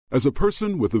As a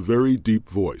person with a very deep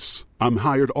voice, I'm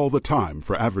hired all the time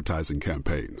for advertising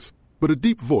campaigns. But a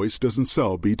deep voice doesn't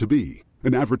sell B2B,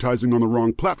 and advertising on the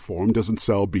wrong platform doesn't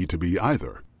sell B2B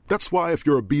either. That's why if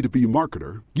you're a B2B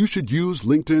marketer, you should use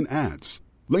LinkedIn ads.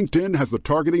 LinkedIn has the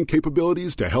targeting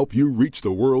capabilities to help you reach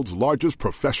the world's largest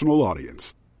professional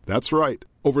audience. That's right,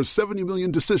 over 70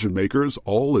 million decision makers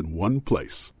all in one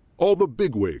place. All the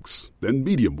big wigs, then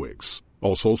medium wigs,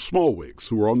 also small wigs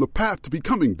who are on the path to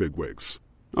becoming big wigs.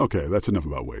 Okay, that's enough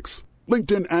about wigs.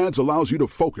 LinkedIn ads allows you to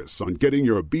focus on getting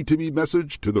your B2B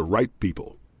message to the right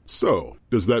people. So,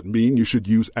 does that mean you should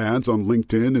use ads on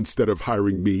LinkedIn instead of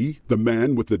hiring me, the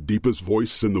man with the deepest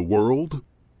voice in the world?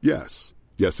 Yes.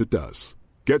 Yes, it does.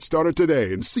 Get started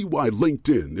today and see why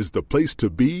LinkedIn is the place to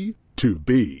be to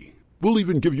be. We'll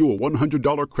even give you a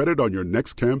 $100 credit on your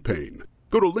next campaign.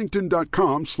 Go to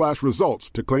linkedin.com/results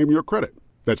to claim your credit.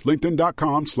 That's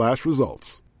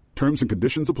linkedin.com/results. Terms and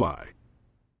conditions apply.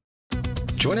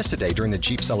 Join us today during the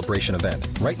Jeep Celebration event.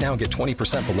 Right now, get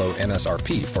 20% below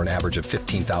MSRP for an average of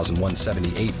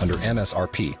 $15,178 under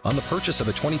MSRP on the purchase of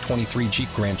a 2023 Jeep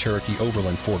Grand Cherokee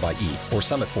Overland 4xE or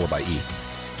Summit 4xE.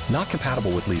 Not compatible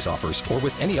with lease offers or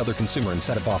with any other consumer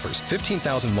incentive offers.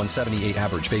 $15,178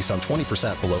 average based on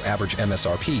 20% below average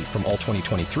MSRP from all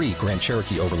 2023 Grand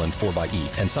Cherokee Overland 4xE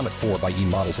and Summit 4xE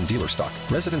models in dealer stock.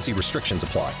 Residency restrictions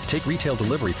apply. Take retail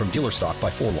delivery from dealer stock by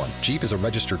 4/1. Jeep is a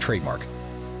registered trademark.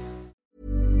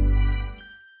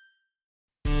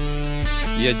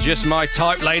 You're just my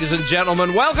type, ladies and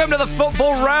gentlemen. Welcome to the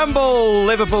Football Ramble.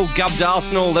 Liverpool gubbed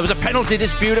Arsenal. There was a penalty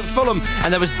dispute at Fulham,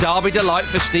 and there was Derby delight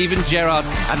for Steven Gerrard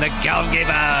and the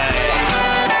goalkeeper.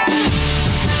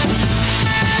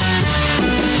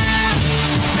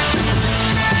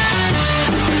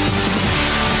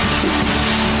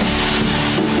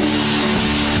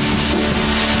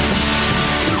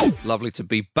 Lovely to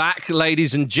be back,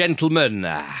 ladies and gentlemen.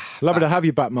 Lovely to have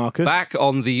you back, Marcus. Back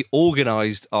on the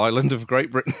organised island of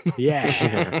Great Britain.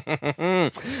 Yeah.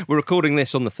 We're recording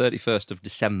this on the 31st of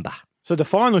December. So the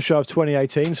final show of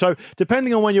 2018. So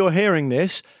depending on when you're hearing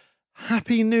this,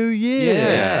 Happy New Year.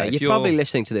 Yeah, you're probably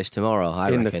listening to this tomorrow, I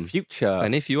reckon. In the future.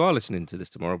 And if you are listening to this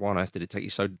tomorrow, why on earth did it take you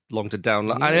so long to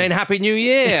download? Yeah. I mean, Happy New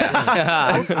Year.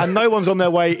 and no one's on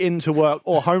their way into work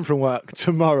or home from work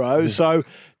tomorrow, so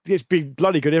it's been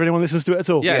bloody good if anyone listens to it at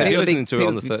all. Yeah, if you're listening to it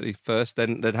on the 31st,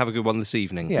 then have a good one this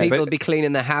evening. Yeah, people will be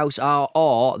cleaning the house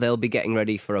or they'll be getting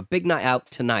ready for a big night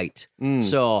out tonight.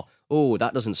 So,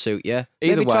 that doesn't suit you.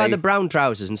 Maybe try the brown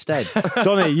trousers instead.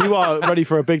 Donny, you are ready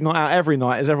for a big night out every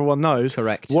night, as everyone knows.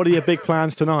 Correct. What are your big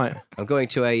plans tonight? I'm going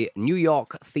to a New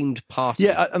York-themed party.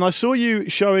 Yeah, and I saw you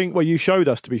you showed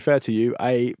us, to be fair to you,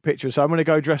 a picture. So I'm going to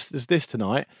go dressed as this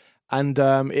tonight. And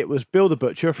it was Bill the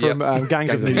Butcher from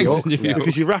Gangs of New York,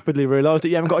 because you rapidly realised that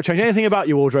you haven't got to change anything about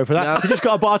your wardrobe for that. No. You just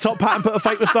got to buy a top hat and put a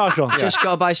fake moustache on. Just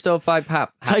got to buy stovepipe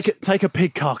hat. Take a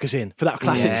pig carcass in for that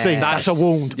classic scene. That's a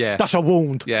wound. Yeah. That's a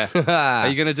wound. Yeah. Are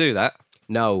you going to do that?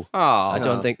 No. I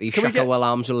don't think the Shacklewell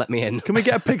arms will let me in. Can we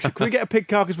get a pig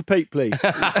carcass for Pete, please?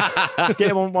 Get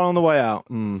him one on the way out.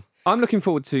 I'm looking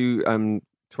forward to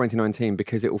 2019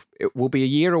 because it will be a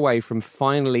year away from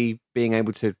finally being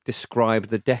able to describe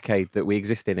the decade that we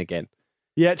exist in again.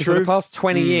 Yeah, true. For the past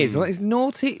 20 years, it's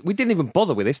naughty. We didn't even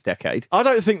bother with this decade. I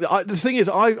don't think that. The thing is,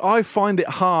 I find it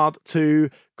hard to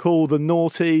call the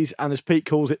noughties, and as Pete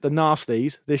calls it, the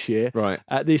nasties this year. Right.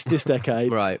 This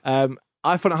decade. Right. I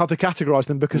find it hard to categorise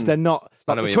them because they're not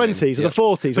like the 20s or the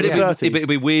 40s or the 30s. It'd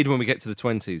be weird when we get to the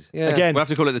 20s. Yeah. Again, we'll have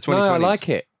to call it the 2020s.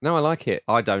 No, I like it.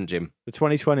 I don't, Jim. The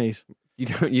 2020s.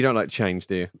 You don't like change,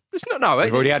 do you? It's not. No,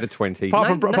 we've already had a 20. Apart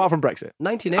from Brexit.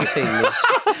 1918 was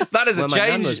that is a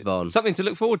change. Was born. Something to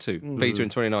look forward to, Peter, in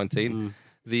 2019.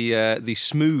 The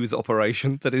smooth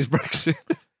operation that is Brexit.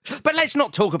 But let's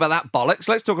not talk about that bollocks.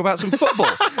 Let's talk about some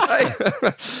football.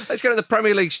 Let's go to the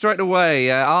Premier League straight away.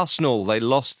 Arsenal, they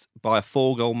lost by a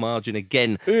 4-goal margin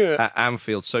again at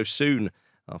Anfield so soon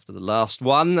after the last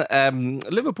one.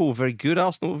 Liverpool very good.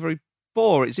 Arsenal very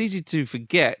poor. It's easy to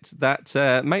forget that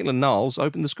Maitland-Niles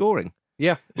opened the scoring.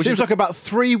 Yeah. Seems like about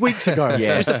 3 weeks ago.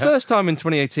 It was the first time in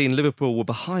 2018 Liverpool were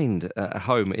behind at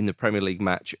home in the Premier League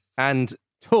match. And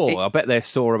I bet they're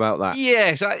sore about that.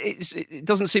 Yes, it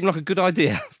doesn't seem like a good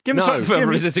idea. Give them something for a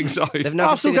visiting side. They've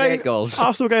never seen 8 goals.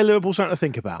 Arsenal gave Liverpool something to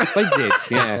think about. They did,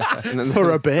 yeah.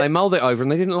 For a bit. They mulled it over and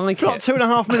they didn't like Got it.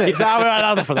 2.5 minutes. No, we're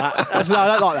not for that. No, I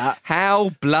don't like that.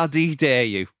 How bloody dare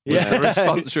you? Yeah,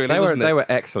 response really. They were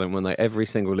excellent when every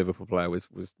single Liverpool player was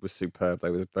superb.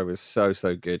 They were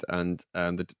so good, and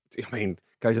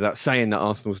goes without saying that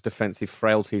Arsenal's defensive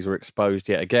frailties were exposed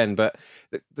yet again. But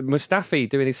the Mustafi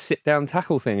doing his sit-down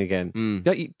tackle thing again.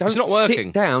 Don't it's not working.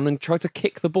 Sit down and try to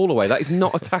kick the ball away. That is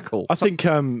not a tackle. I think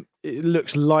it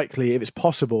looks likely, if it's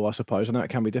possible, I suppose, I know it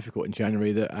can be difficult in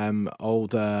January, that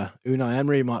old Unai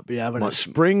Emery might be having a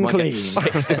spring clean.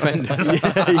 6 defenders.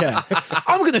 yeah.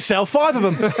 I'm going to sell 5 of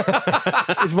them.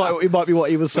 It might be what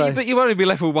he was saying. But you only be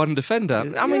left with 1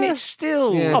 defender. I mean, it's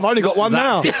still... Yeah. I've only got 1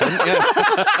 now.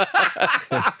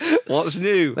 What's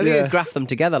new? Maybe you could graft them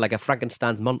together like a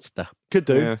Frankenstein's monster. Could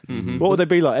do. Yeah. Mm-hmm. What would they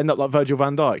be like? End up like Virgil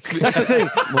van Dijk? That's the thing.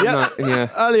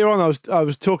 Earlier on, I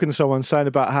was talking to someone saying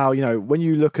about how, when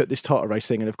you look at this title race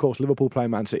thing, and of course Liverpool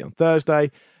playing Man City on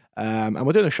Thursday, and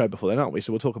we're doing a show before then, aren't we?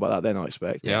 So we'll talk about that then, I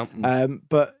expect. Yeah.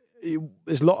 But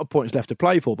there's a lot of points left to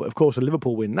play for. But of course, if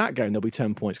Liverpool win that game, they'll be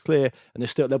 10 points clear, and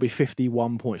there'll be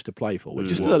 51 points to play for,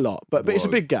 which is still a lot. But it's a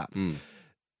big gap.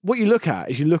 What you look at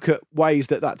is ways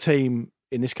that team,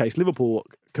 in this case Liverpool,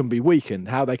 can be weakened,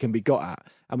 how they can be got at.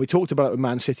 And we talked about it with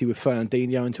Man City with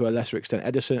Fernandinho, and to a lesser extent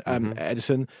Edison. And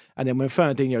then when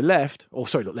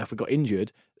Fernandinho we got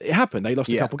injured, it happened. They lost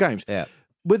a couple games. Yeah.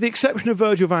 With the exception of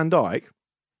Virgil van Dijk,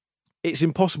 it's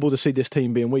impossible to see this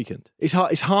team being weakened. It's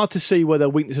hard to see where their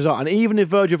weaknesses are. And even if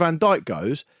Virgil van Dijk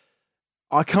goes,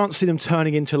 I can't see them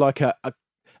turning into like a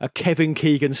Kevin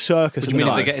Keegan circus. What do you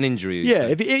mean if they get an injury? Yeah.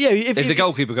 If the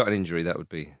goalkeeper got an injury, that would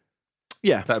be...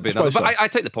 Yeah, that would be another. But I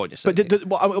take the point you're saying.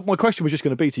 But my question was just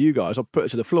going to be to you guys. I'll put it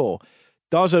to the floor.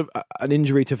 Does an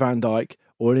injury to Van Dijk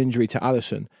or an injury to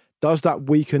Alisson, does that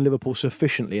weaken Liverpool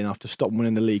sufficiently enough to stop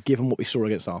winning the league, given what we saw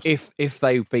against Arsenal? If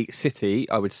they beat City,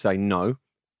 I would say no.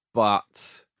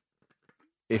 But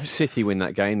if City win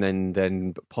that game,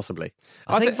 then possibly.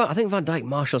 I think Van Dijk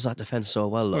marshals that defence so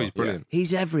well, though. Oh, he's brilliant.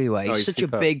 He's everywhere. He's such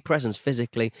superb. a big presence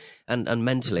physically and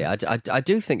mentally. I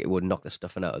do think it would knock the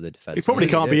stuffing out of the defence. He probably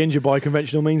can't be injured by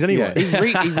conventional means anyway.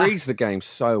 Yeah. He reads the game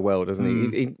so well,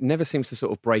 doesn't he? He never seems to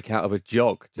sort of break out of a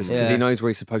jog just because he knows where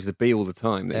he's supposed to be all the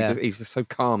time. He's just so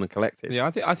calm and collected.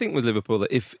 Yeah, I think with Liverpool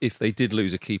that if they did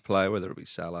lose a key player, whether it be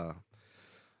Salah,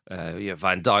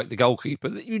 Van Dijk, the goalkeeper,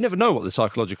 you never know what the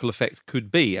psychological effect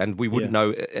could be, and we wouldn't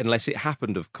know unless it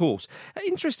happened, of course.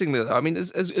 Interestingly, I mean,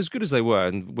 as good as they were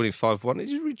and winning 5-1, did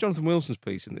you read Jonathan Wilson's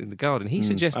piece in The Guardian? He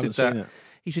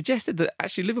suggested that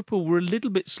actually Liverpool were a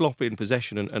little bit sloppy in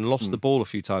possession and lost the ball a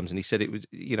few times, and he said it was,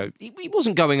 he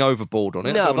wasn't going overboard on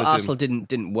it. No, but Arsenal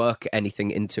didn't work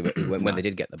anything into it when they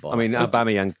did get the ball. I mean,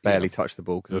 Aubameyang barely touched the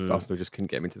ball because Arsenal just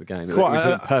couldn't get him into the game. It was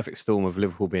a perfect storm of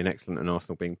Liverpool being excellent and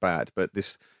Arsenal being bad, but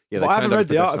this... Yeah, I haven't read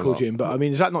the article, Jim, but I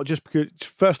mean, is that not just because,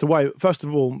 first of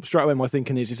all, straight away my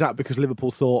thinking is that because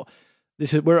Liverpool thought,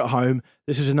 we're at home,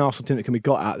 this is an Arsenal team that can be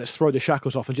got at, let's throw the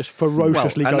shackles off and just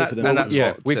ferociously go for them. And that's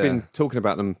we've been talking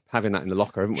about them having that in the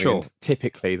locker, haven't we? Sure. And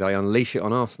typically they unleash it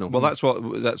on Arsenal. Well, that's what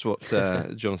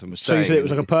Jonathan was saying. So you said it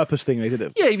was like a purpose thing they did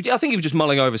it? Yeah, I think he was just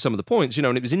mulling over some of the points, and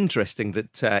it was interesting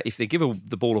that if they give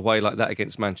the ball away like that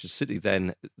against Manchester City,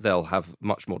 then they'll have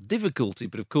much more difficulty.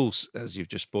 But of course, as you've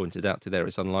just pointed out there,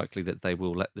 it's unlikely that they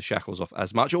will let the shackles off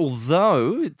as much.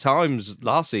 Although at times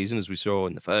last season, as we saw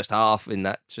in the first half in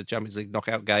that Champions League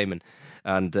knockout game and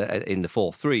in the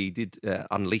 4-3 did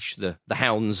unleash the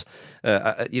hounds,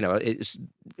 it's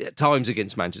at times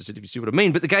against Manchester City, if you see what I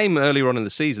mean. But the game earlier on in the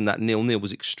season, that 0-0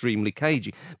 was extremely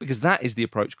cagey because that is the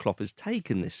approach Klopp has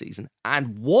taken this season.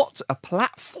 And what a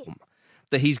platform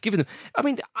that he's given them. I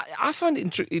mean, I find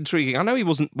it intriguing. I know he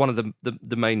wasn't one of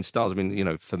the main stars. I mean,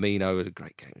 Firmino had a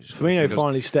great game. Firmino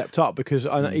finally stepped up because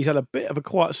he's had a bit of a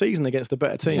quiet season against a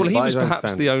better team. Well, he was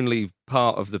perhaps the only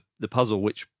part of the puzzle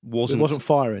which wasn't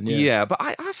firing. Yeah, but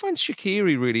I find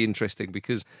Shaqiri really interesting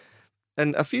because,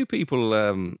 and a few people,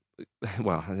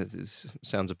 well, it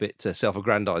sounds a bit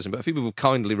self-aggrandising, but a few people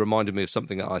kindly reminded me of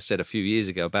something that I said a few years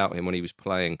ago about him when he was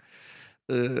playing.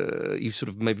 You sort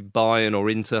of maybe Bayern or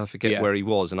Inter, I forget where he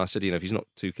was, and I said, if he's not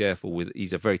too careful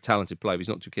he's a very talented player, but he's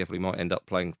not too careful, he might end up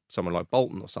playing someone like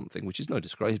Bolton or something, which is no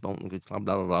disgrace, Bolton, good club,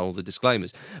 blah, blah, blah, all the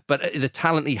disclaimers. But the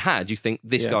talent he had, you think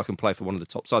this guy can play for one of the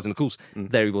top sides, and of course,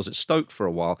 there he was at Stoke for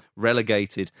a while,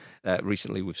 relegated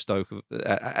recently with Stoke,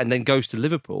 and then goes to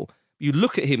Liverpool. You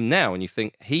look at him now and you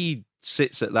think he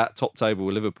sits at that top table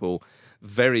with Liverpool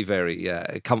very, very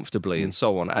comfortably and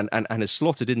so on, and has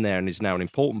slotted in there and is now an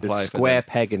important player. Square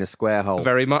peg in a square hole.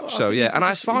 Very much so, yeah. And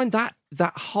I find that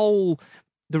whole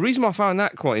the reason I found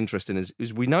that quite interesting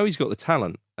is we know he's got the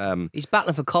talent. He's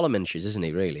battling for column inches, isn't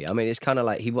he, really? I mean, it's kind of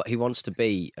like he wants to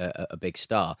be a big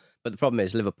star. But the problem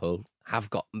is Liverpool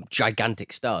have got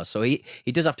gigantic stars. So he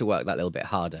does have to work that little bit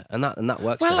harder. And that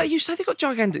works. Well, like you say, they've got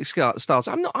gigantic stars.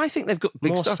 I think they've got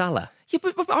big more stars. Salah. Yeah,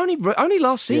 but only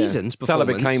last season's performance.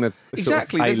 Salah became a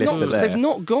exactly. Sort of They've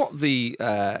not got the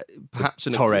perhaps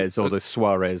Torres or the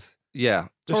Suarez. Yeah,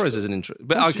 Torres is an interesting.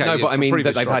 But okay, no, yeah, but I mean that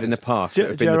they've strikers. had in the past.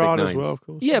 Have been Gerrard the big as names. well, of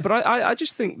course. Yeah, but I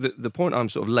just think that the point I'm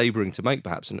sort of labouring to make,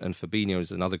 perhaps, and Fabinho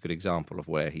is another good example of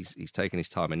where he's taken his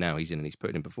time and now he's in and he's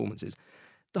putting in performances.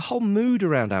 The whole mood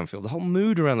around Anfield, the whole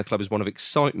mood around the club is one of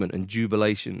excitement and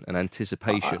jubilation and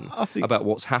anticipation I think, about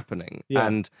what's happening. Yeah.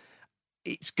 And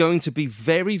it's going to be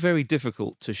very, very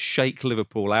difficult to shake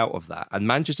Liverpool out of that. And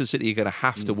Manchester City are going to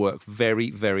have to work very,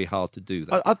 very hard to do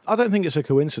that. I don't think it's a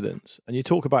coincidence. And you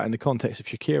talk about it in the context of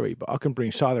Shaqiri, but I can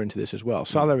bring Salah into this as well.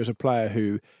 Salah is a player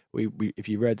who, we if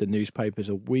you read the newspapers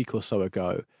a week or so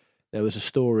ago, there was a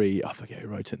story, I forget who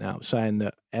wrote it now, saying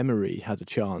that Emery had a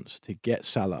chance to get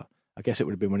Salah. I guess it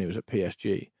would have been when he was at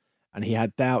PSG. And he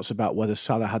had doubts about whether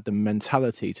Salah had the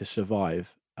mentality to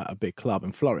survive at a big club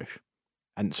and flourish.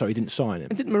 And so he didn't sign him.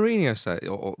 And did Mourinho say it?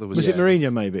 Or there Was it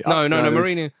Mourinho, maybe? No,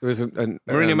 Mourinho. There was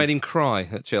Mourinho made him cry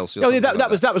at Chelsea. Oh, yeah,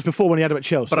 that was before when he had him at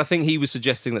Chelsea. But I think he was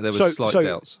suggesting that there was slight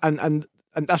doubts. And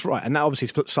that's right. And now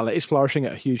obviously Salah is flourishing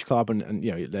at a huge club, and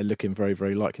you know they're looking very,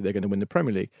 very likely they're going to win the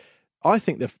Premier League. I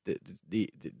think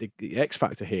the X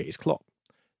factor here is Klopp.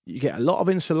 You get a lot of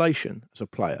insulation as a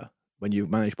player when you're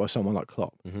managed by someone like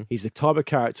Klopp. Mm-hmm. He's the type of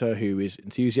character who is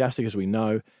enthusiastic, as we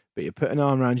know, but you put an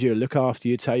arm around you, look after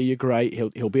you, tell you you're great.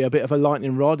 He'll be a bit of a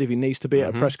lightning rod if he needs to be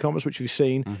at a press conference, which we've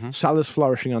seen. Mm-hmm. Salah's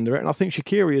flourishing under it, and I think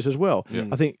Shaqiri is as well. Yeah.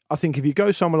 I think if you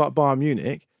go somewhere like Bayern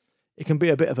Munich, it can be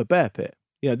a bit of a bear pit.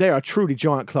 You know, they're a truly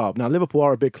giant club. Now, Liverpool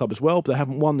are a big club as well, but they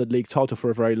haven't won the league title for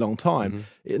a very long time.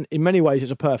 Mm-hmm. In many ways,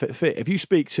 it's a perfect fit. If you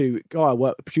speak to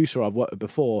a producer I've worked with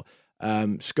before,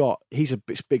 Scott, he's a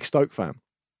big Stoke fan.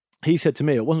 He said to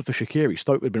me, it wasn't for Shaqiri,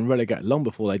 Stoke would have been relegated long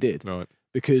before they did. Right.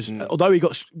 Because although he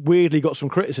weirdly got some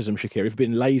criticism, Shaqiri, for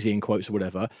being lazy in quotes or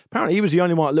whatever, apparently he was the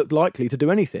only one that looked likely to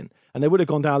do anything. And they would have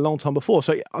gone down a long time before.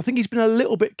 So I think he's been a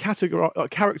little bit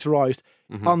characterised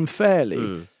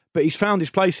unfairly. But he's found his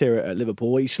place here at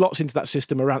Liverpool. He slots into that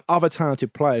system around other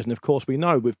talented players. And of course, we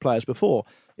know with players before,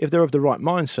 if they're of the right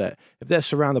mindset, if they're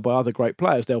surrounded by other great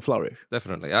players, they'll flourish.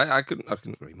 Definitely. I couldn't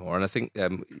agree more. And I think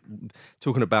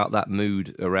talking about that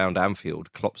mood around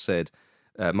Anfield, Klopp said,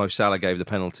 Mo Salah gave the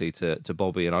penalty to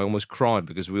Bobby, and I almost cried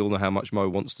because we all know how much Mo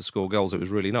wants to score goals. It was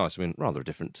really nice. I mean, rather a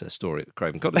different story at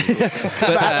Craven Cottage.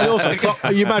 And also, Klopp,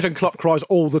 you imagine Klopp cries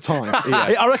all the time.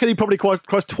 Yeah. I reckon he probably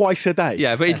cries twice a day.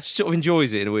 Yeah, but he sort of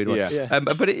enjoys it in a weird way. Yeah.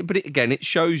 But again, it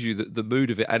shows you the mood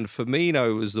of it. And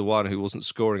Firmino was the one who wasn't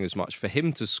scoring as much. For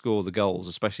him to score the goals,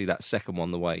 especially that second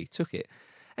one, the way he took it.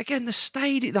 Again, the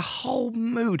stadium, the whole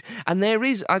mood. And there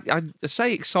is, I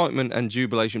say excitement and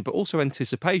jubilation, but also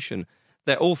anticipation.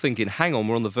 They're all thinking, hang on,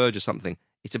 we're on the verge of something.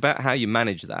 It's about how you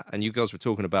manage that. And you guys were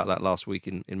talking about that last week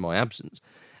in my absence.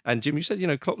 And Jim, you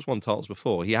said, Klopp's won titles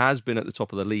before. He has been at the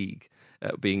top of the league,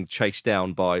 being chased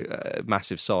down by a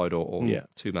massive side or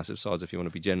two massive sides, if you want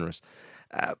to be generous.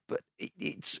 But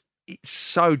it's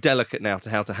so delicate now to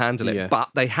how to handle it. Yeah.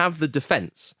 But they have the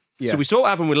defence. Yeah. So we saw what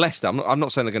happened with Leicester. I'm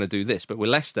not saying they're going to do this, but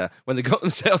with Leicester, when they got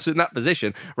themselves in that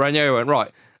position, Ranieri went,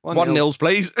 right, 1-0,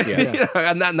 please. Yeah.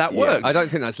 And then that worked. I don't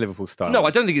think that's Liverpool's style. No,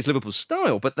 I don't think it's Liverpool's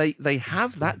style, but they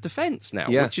have that defence now,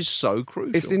 which is so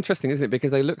crucial. It's interesting, isn't it? Because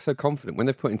they look so confident. When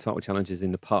they've put in title challenges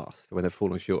in the past, when they've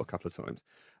fallen short a couple of times,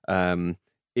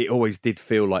 it always did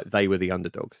feel like they were the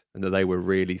underdogs and that they were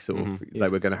really sort of, they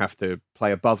were going to have to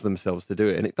play above themselves to do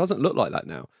it. And it doesn't look like that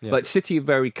now. Yeah. Like City are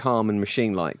very calm and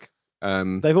machine-like.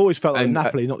 They've always felt like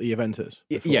Napoli, not the Juventus.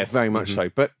 Before. Yeah, very much so.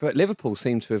 But Liverpool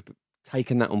seem to have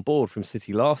taken that on board from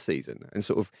City last season and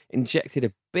sort of injected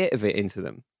a bit of it into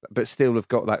them, but still have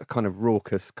got that kind of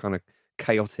raucous, kind of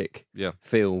chaotic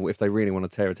feel if they really want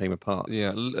to tear a team apart.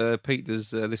 Yeah, Pete,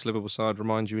 does this Liverpool side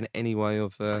remind you in any way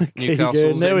of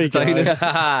Newcastle's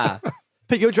entertainers?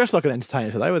 Pete, you're dressed like an entertainer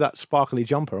today with that sparkly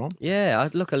jumper on. Yeah,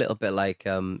 I look a little bit like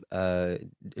who's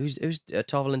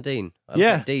Torval and Dean?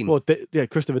 Dean. Well,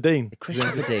 Christopher Dean.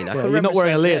 Christopher Dean. You're not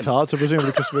wearing a leotard, so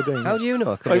presumably Christopher Dean. How do you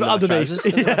know? Underneath.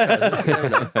 But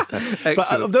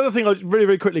the other thing, really,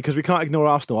 really quickly, because we can't ignore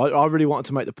Arsenal, I really wanted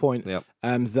to make the point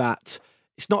that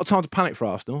it's not a time to panic for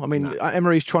Arsenal. I mean,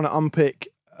 Emery's trying to unpick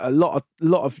a lot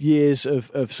of years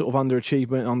of sort of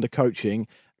underachievement, under coaching.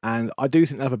 And I do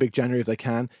think they'll have a big January if they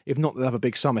can. If not, they'll have a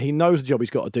big summer. He knows the job he's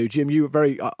got to do. Jim,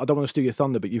 I don't want to steal your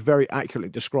thunder, but you very accurately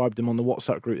described him on the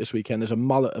WhatsApp group this weekend. There's a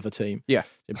mullet of a team. Yeah.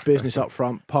 Business up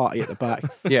front, party at the back.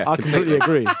 Yeah, I completely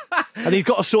agree. And he's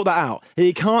got to sort that out.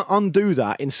 He can't undo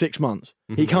that in 6 months.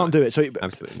 He can't do it. So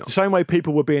absolutely not. The same way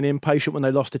people were being impatient when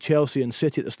they lost to Chelsea and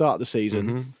City at the start of the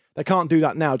season. They can't do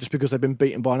that now just because they've been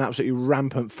beaten by an absolutely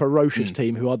rampant, ferocious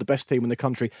team who are the best team in the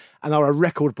country and are a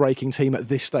record-breaking team at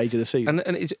this stage of the season.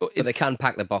 But they can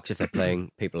pack the box if they're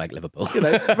playing people like Liverpool.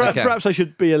 Perhaps they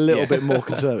should be a little bit more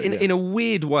conservative. In a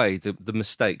weird way, the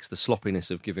mistakes, the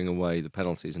sloppiness of giving away the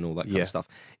penalties and all that kind of stuff.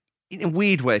 In a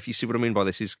weird way, if you see what I mean by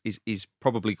this, is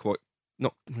probably quite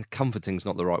not comforting. Is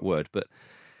not the right word, but.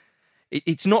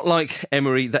 It's not like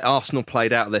Emery that Arsenal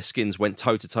played out of their skins, went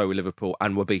toe-to-toe with Liverpool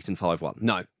and were beaten 5-1.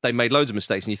 No. They made loads of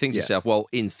mistakes and you think to yourself, well,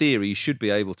 in theory, you should be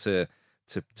able to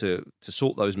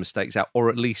sort those mistakes out or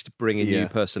at least bring in new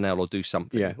personnel or do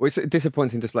something. Yeah, well, it's a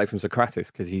disappointing display from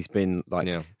Socrates because he's been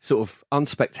sort of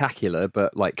unspectacular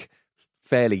but like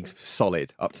fairly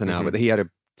solid up to now. But he had a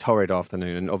torrid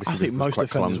afternoon, and obviously I think most quite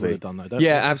defenders clumsy. would have done that. Don't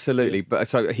Yeah, they? absolutely. Yeah. But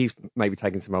so he's maybe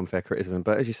taken some unfair criticism.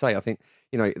 But as you say, I think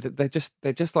they're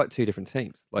just like two different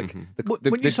teams. Like,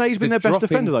 would you say he's been their best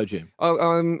defender though, Jim?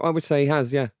 I would say he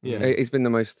has. Yeah. He's been the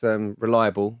most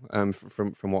reliable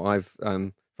from what I've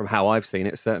from how I've seen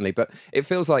it, certainly. But it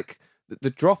feels like the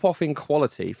drop off in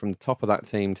quality from the top of that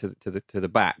team to the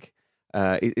back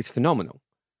is phenomenal.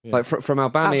 Yeah. Like from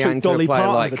Aubameyang to a player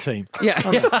like the team. Yeah.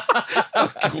 From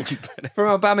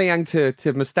Aubameyang to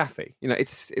Mustafi,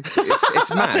 it's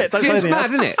mad. It's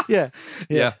mad, isn't it?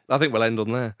 Yeah. I think we'll end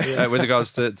on there with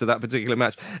regards to that particular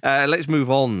match. Let's move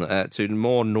on to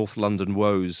more North London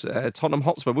woes. Tottenham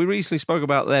Hotspur. We recently spoke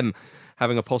about them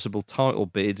having a possible title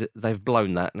bid. They've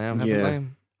blown that now, haven't they?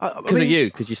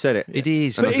 Because you said it. It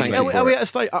is. But are we at a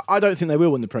stage? I don't think they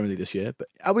will win the Premier League this year. But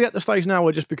are we at the stage now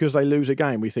where just because they lose a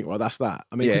game, we think, well, that's that?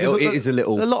 I mean, it is a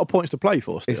little. There's a lot of points to play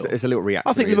for. Still, it's a little reaction.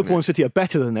 I think Liverpool and City are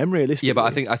better than them, realistically. Yeah, but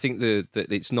I think that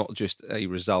it's not just a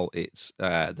result. It's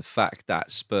the fact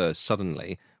that Spurs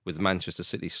suddenly, with Manchester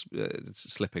City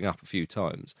slipping up a few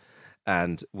times,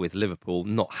 and with Liverpool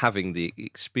not having the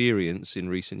experience in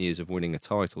recent years of winning a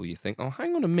title, you think, oh,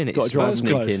 hang on a minute. Got to drive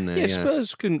sneak in there. Yeah,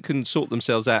 Spurs can sort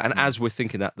themselves out. And as we're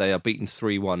thinking that, they are beaten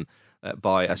 3-1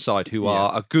 by a side who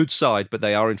are a good side, but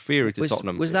they are inferior to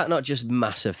Tottenham. Was that not just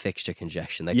massive fixture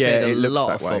congestion? They played a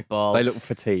lot of football. They look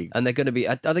fatigued. And they're going to be...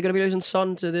 Are they going to be losing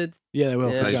Son to the... Yeah, they will.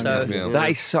 That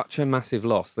is such a massive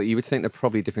loss that you would think they'd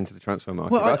probably dip into the transfer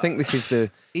market. Well, but I think this is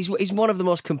the... He's one of the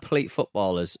most complete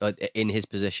footballers in his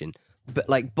position. But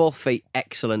like both feet,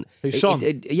 excellent. Who's Son?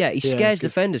 He scares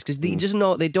defenders because he doesn't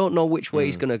know. They don't know which way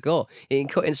he's going to go. He can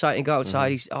cut inside and go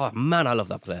outside. I love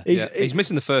that player. He's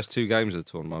missing the first 2 games of the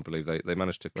tournament. I believe they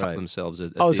managed to cut themselves.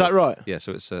 Is that right? Yeah,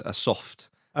 so it's a soft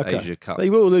Asia Cup. He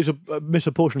will miss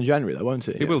a portion in January, though, won't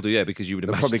he? He will do, because you would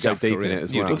imagine probably South go deep Korea, in it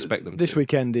as well. You'd expect them. This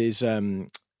weekend is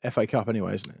FA Cup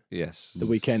anyway, isn't it? Yes. The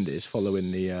weekend is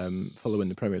following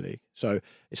the Premier League, so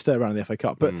it's third round of the FA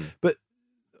Cup. But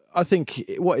I think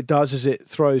what it does is it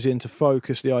throws into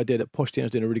focus the idea that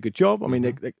Pochettino's doing a really good job. I mean,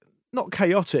 they're not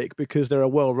chaotic because they're a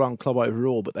well-run club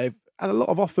overall, but they've had a lot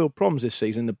of off-field problems this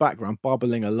season in the background,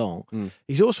 bubbling along.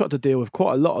 He's also had to deal with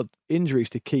quite a lot of injuries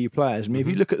to key players. I mean, if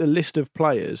you look at the list of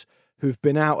players who've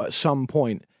been out at some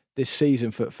point this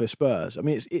season for Spurs, I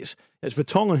mean, it's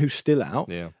Vertonghen who's still out.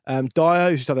 Yeah.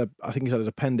 Dyer, who's I think he's had his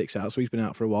appendix out, so he's been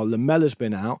out for a while. Lamella's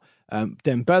been out.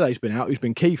 Dembele's been out, who's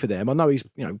been key for them. I know he's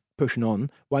pushing on.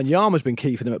 Wanyama's been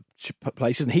key for them at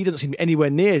places, and he doesn't seem anywhere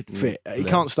near fit. He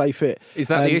can't stay fit. Is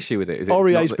that the issue with it? Is it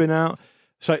Aurier's been out.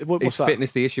 So what's that?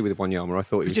 Fitness the issue with Wanyama? I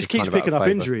thought he just keeps picking up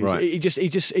injuries. Right. He just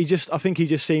I think he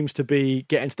just seems to be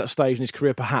getting to that stage in his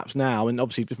career, perhaps now, and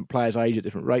obviously different players age at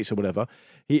different rates or whatever.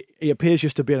 He appears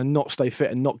just to be able to not stay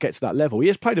fit and not get to that level. He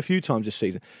has played a few times this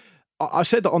season. I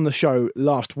said that on the show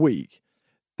last week.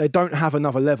 They don't have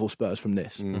another level, Spurs, from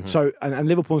this. So and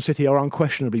Liverpool and City are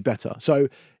unquestionably better. So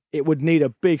it would need a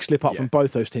big slip up from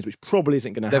both those teams, which probably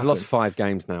isn't going to happen. They've lost 5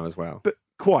 games now as well. But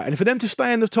quite. And for them to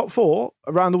stay in the top 4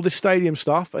 around all this stadium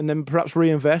stuff and then perhaps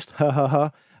reinvest,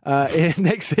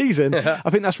 next season, I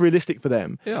think that's realistic for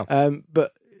them. Yeah.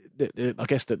 But I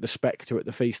guess the spectre at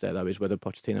the feast there, though, is whether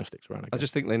Pochettino sticks around again. I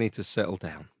just think they need to settle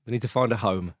down. They need to find a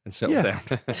home and settle Yeah.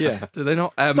 down. Yeah. Do they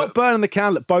not? Stop burning the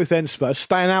candle at both ends, Spurs.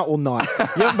 Staying out all night.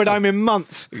 You haven't been home in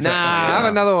months. Nah, have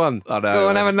another one. I know. Go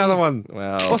on, have another one.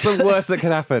 Well, What's the worst that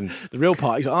could happen? The real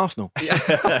party's at Arsenal.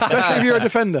 Especially if you're a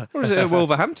defender. Or is it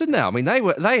Wolverhampton now? I mean,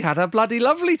 they had a bloody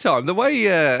lovely time. The way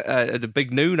the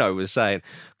big Nuno was saying,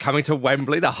 coming to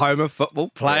Wembley, the home of football,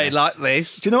 playing like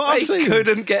this. Do you know what I've They seen?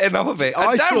 couldn't get enough of it.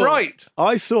 And damn right.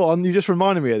 I saw, and you just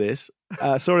reminded me of this.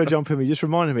 Sorry to jump in, but you just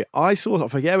reminded me. I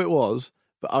forget who it was,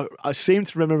 but I seem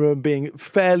to remember him being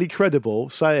fairly credible,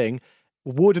 saying,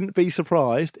 wouldn't be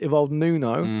surprised if old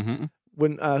Nuno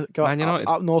wouldn't go Man United.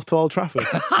 up north to Old Trafford.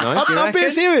 No, you I'm being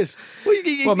reckon? serious.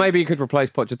 Well, maybe he could replace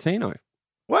Pochettino.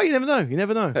 Well, you never know. You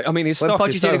never know. I mean, his When stock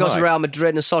is so Pochettino goes high. to Real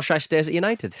Madrid and Solskjaer stays at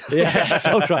United. Yeah,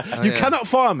 so try. You cannot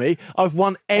fire me. I've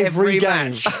won every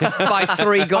game. match by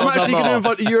 3 goals I'm actually or going to more.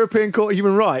 invite the European Court of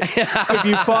Human Rights if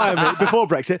you fire me before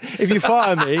Brexit. If you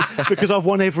fire me because I've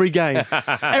won every game,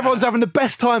 everyone's having the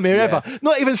best time here ever.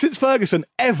 Not even since Ferguson,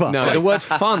 ever. No, the word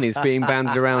fun is being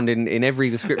banded around in every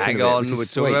description Hang of it, on, which is we're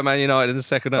sweet. talking about Man United in the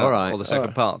second half, All right, or the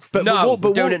second part. But No,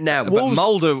 we're doing it now. But Wolves-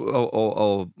 Mulder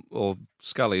or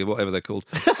Scully, or whatever they're called,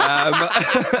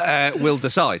 will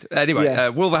decide. Anyway, Yeah.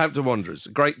 Wolverhampton Wanderers,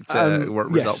 great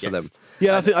result for them.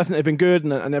 Yeah, I think they've been good,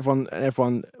 and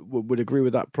everyone would agree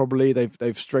with that. Probably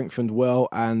they've strengthened well.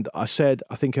 And I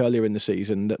think earlier in the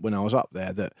season that when I was up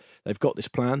there that they've got this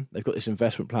plan, they've got this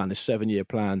investment plan, this 7-year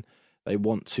plan. They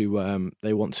want to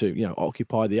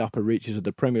occupy the upper reaches of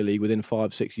the Premier League within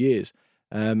 5-6 years.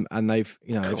 And they've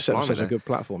set themselves a good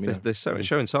platform. They're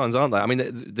showing signs, aren't they? I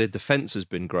mean, their defence has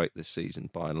been great this season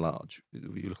by and large.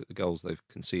 You look at the goals they've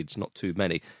conceded; it's not too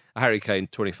many. A Harry Kane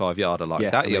 25-yarder like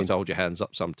that, you have to hold your hands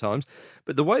up sometimes.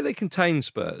 But the way they contained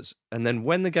Spurs, and then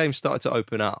when the game started to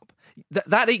open up,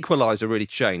 that equaliser really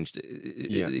changed.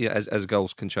 As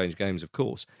goals can change games, of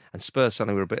course. And Spurs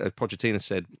suddenly were a bit. Pochettino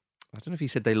said, I don't know if he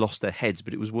said they lost their heads,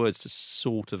 but it was words to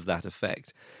sort of that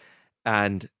effect.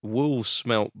 And Wolves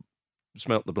smelt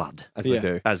the blood As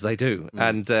they do.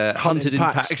 and hunted in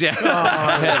packs.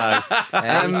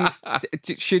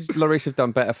 Should Lloris have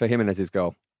done better for Jimenez's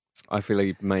goal? I feel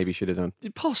he maybe should have done.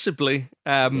 Possibly.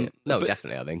 No, but-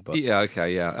 definitely, I think. But Yeah,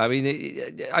 okay, yeah. I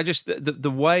mean, I just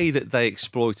the way that they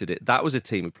exploited it. That was a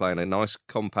team who played in a nice,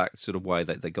 compact sort of way.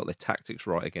 They got their tactics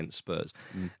right against Spurs,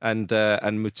 and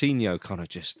Moutinho kind of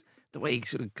just the way he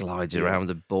sort of glides around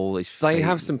the ball. They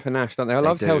have some panache, don't they? I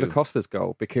loved do. Helder Costa's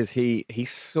goal because he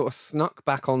sort of snuck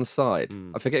back onside.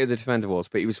 I forget who the defender was,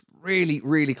 but he was really,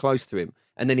 really close to him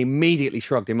and then immediately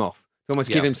shrugged him off. To almost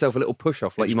give himself a little push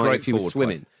off like was you might great if he was forward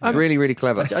swimming. play. Really, really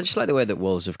clever. I just like the way that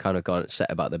Wolves have kind of gone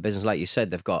set about their business. Like you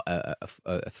said, they've got a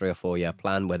 3 or 4 year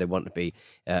plan where they want to be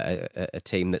a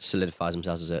team that solidifies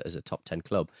themselves as a top 10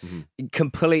 club.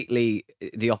 Completely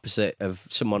the opposite of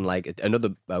someone like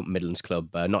another Midlands club,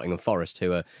 Nottingham Forest,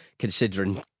 who are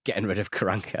considering getting rid of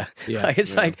Karanka.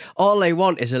 Like all they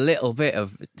want is a little bit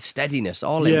of steadiness.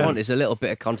 All they want is a little bit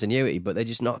of continuity, but they're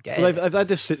just not getting Well, it. they've had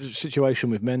this situation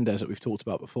with Mendes that we've talked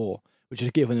about before, which has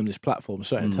given them this platform,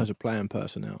 certainly in terms of playing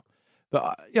personnel.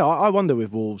 But I wonder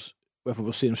with Wolves whether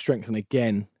we'll see them strengthen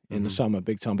again in the summer,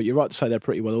 big time. But you're right to say they're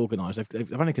pretty well organised.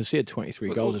 They've only conceded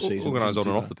 23 goals a season. Organised on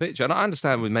and off the pitch. And I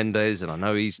understand with Mendes, and I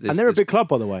know he's... And they're a big club,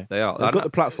 by the way. They are. They've got the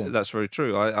platform. That's very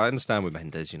true. I understand with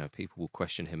Mendes, people will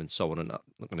question him and so on, and I'm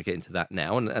not going to get into that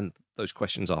now, and those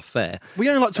questions are fair. We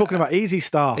only like talking about easy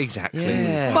stuff. Exactly.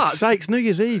 For But fuck's sakes, New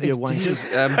Year's Eve, you wankers.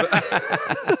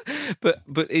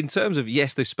 but in terms of,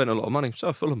 yes, they've spent a lot of money, so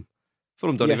have Fulham.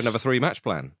 Fulham don't Yes. even have a 3-match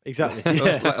plan. Exactly.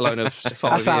 Let alone a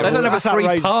 5 how- year. They don't have a That's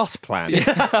outrageous. 3-pass plan.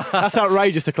 That's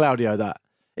outrageous to Claudio, that.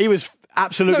 He was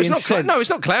absolutely incensed. No,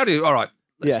 it's not Claudio. All right,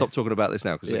 let's Yeah. stop talking about this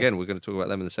now, because Yeah. again, we're going to talk about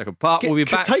them in the second part. We'll be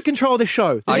back. Take control of this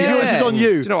show. This is on you.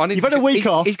 Do you know what, I need You've to had a get- week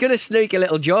off. He's going to sneak a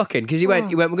little joke in because he went,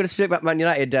 we're going to speak about Man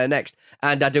United next,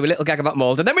 and I do a little gag about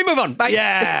Mould, and then we move on. Bye.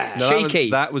 Yeah. No, that was-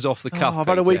 Cheeky. That was off the cuff. I've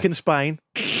had a Peter. week in Spain.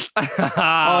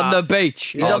 On the beach.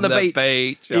 He's on the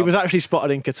beach. He was actually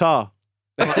spotted in Qatar.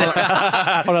 on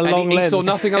a long He lens, saw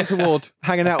nothing untoward.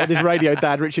 haining out with his radio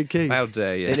dad, Richard Keys. How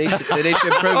dare you? They need to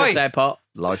improve Oi. this airport.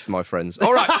 Life, my friends.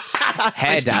 All right,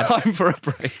 Hair it's dad. time for a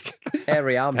break.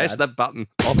 Hairy arm Press dad. that button.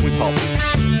 Off we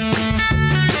pop.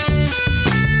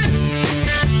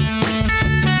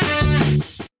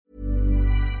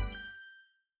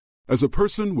 As a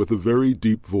person with a very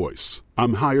deep voice,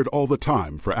 I'm hired all the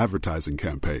time for advertising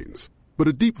campaigns. But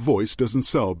a deep voice doesn't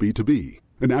sell B2B,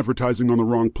 and advertising on the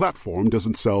wrong platform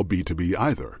doesn't sell B2B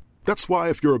either. That's why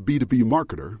if you're a B2B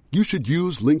marketer, you should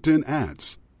use LinkedIn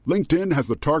ads. LinkedIn has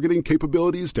the targeting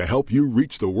capabilities to help you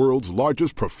reach the world's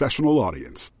largest professional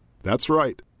audience. That's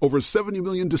right, over 70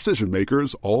 million decision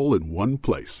makers all in one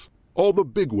place. All the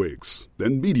big wigs,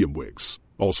 then medium wigs,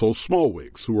 also small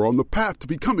wigs who are on the path to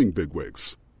becoming big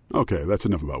wigs. Okay, that's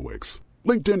enough about wigs.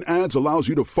 LinkedIn Ads allows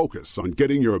you to focus on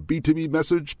getting your B2B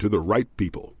message to the right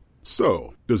people.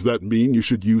 So, does that mean you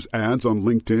should use ads on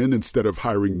LinkedIn instead of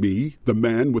hiring me, the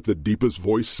man with the deepest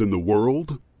voice in the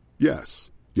world? Yes.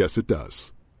 Yes, it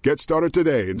does. Get started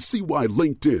today and see why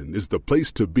LinkedIn is the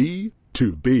place to be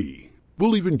to be.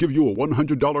 We'll even give you a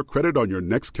 $100 credit on your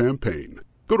next campaign.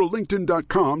 Go to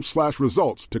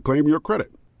linkedin.com/results to claim your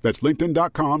credit. That's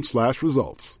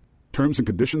linkedin.com/results. Terms and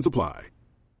conditions apply.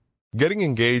 Getting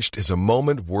engaged is a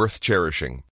moment worth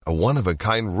cherishing. A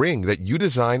one-of-a-kind ring that you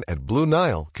design at Blue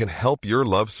Nile can help your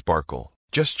love sparkle.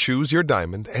 Just choose your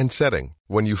diamond and setting.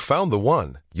 When you've found the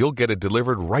one, you'll get it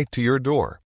delivered right to your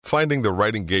door. Finding the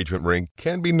right engagement ring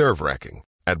can be nerve-wracking.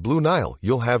 At Blue Nile,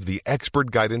 you'll have the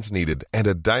expert guidance needed and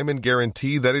a diamond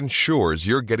guarantee that ensures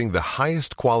you're getting the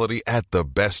highest quality at the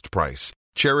best price.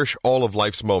 Cherish all of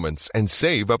life's moments and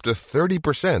save up to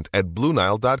 30% at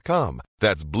BlueNile.com.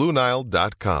 That's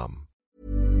BlueNile.com.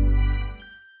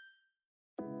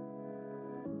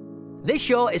 This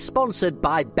show is sponsored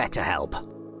by BetterHelp.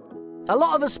 A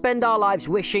lot of us spend our lives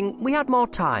wishing we had more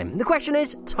time. The question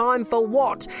is, time for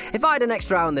what? If I had an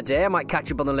extra hour in the day, I might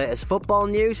catch up on the latest football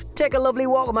news, take a lovely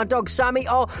walk with my dog Sammy,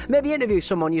 or maybe interview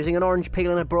someone using an orange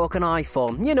peel and a broken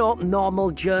iPhone. You know,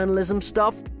 normal journalism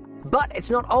stuff. But it's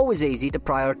not always easy to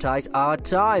prioritise our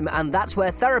time, and that's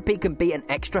where therapy can be an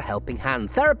extra helping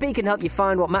hand. Therapy can help you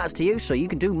find what matters to you so you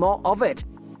can do more of it.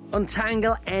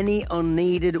 Untangle any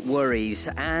unneeded worries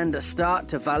and start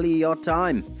to value your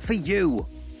time for you.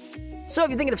 So if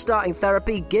you're thinking of starting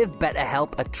therapy, give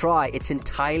BetterHelp a try. It's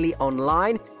entirely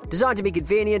online, designed to be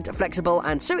convenient, flexible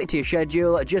and suited to your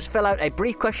schedule. Just fill out a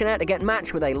brief questionnaire to get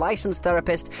matched with a licensed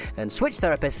therapist and switch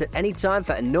therapists at any time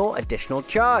for no additional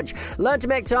charge. Learn to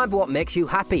make time for what makes you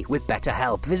happy with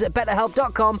BetterHelp. Visit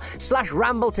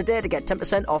betterhelp.com/ramble today to get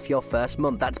 10% off your first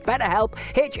month. That's BetterHelp,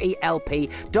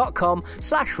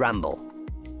 HELP.com/ramble.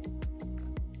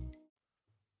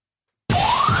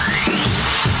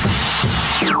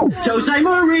 Jose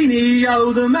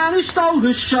Mourinho, the man who stole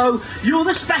the show. You're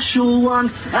the special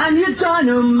one, and you're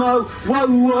dynamo. Whoa,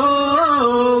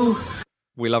 whoa.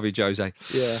 We love you, Jose.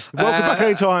 Yeah. Welcome back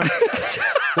anytime.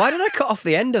 Why did I cut off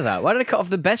the end of that? Why did I cut off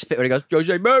the best bit when he goes,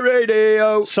 Jose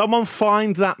Mourinho? Someone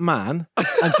find that man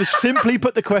and just simply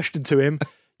put the question to him.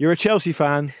 You're a Chelsea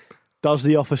fan. Does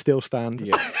the offer still stand?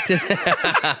 Yeah.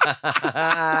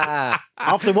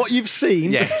 After what you've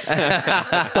seen, Yes.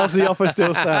 does the offer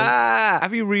still stand?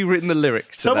 Have you rewritten the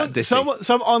lyrics to that, Dissy?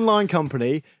 Some online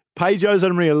company paid Jose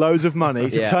Maria loads of money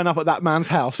to Yeah. turn up at that man's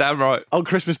house Damn right. on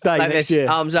Christmas Day Like next this, year.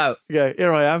 arms out. Yeah,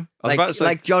 here I am. I was about to say,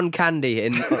 Like John Candy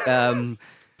in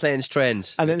Planes,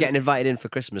 Trains, And then- getting invited in for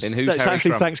Christmas. in Who's That's Harry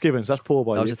actually Crumb? Thanksgiving, so that's poor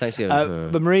by That you. was a Thanksgiving.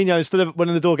 But Mourinho, instead of when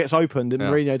the door gets opened, and Yeah.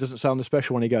 Mourinho doesn't sound the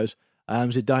special one, he goes,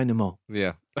 "Is it Dynamo?"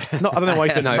 Yeah. Not, I don't know why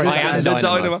he's doing No, that. I am the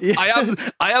Dynamo. Dynamo.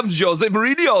 I am Jose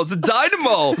Mourinho, the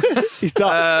Dynamo. He's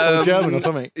Dutch or German or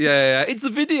something. Yeah, it's the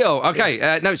video. Okay,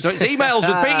 no, it's not. It's emails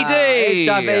with PED. It's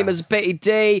our famous Bitty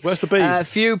D. Where's the bees?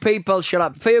 Few people, shut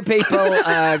up. Few people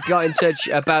got in touch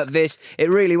about this. It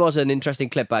really was an interesting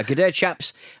clip. Good day,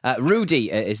 chaps.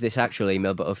 Rudy is this actual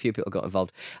email, but a few people got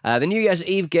involved. The New Year's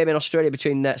Eve game in Australia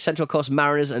between Central Coast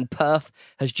Mariners and Perth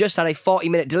has just had a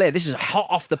 40-minute delay. This is hot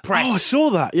off the press. Oh, I saw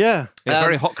that. Yeah. In a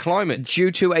very hot climate. Due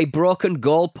to a broken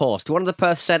goalpost. One of the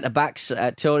Perth centre-backs,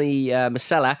 Tony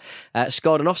Masella,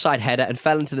 scored an offside header and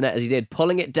fell into the net as he did,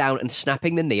 pulling it down and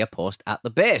snapping the near post at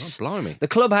the base. Oh, blimey. The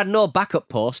club had no backup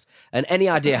post and any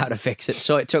idea how to fix it,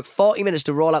 so it took 40 minutes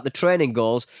to roll out the training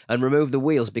goals and remove the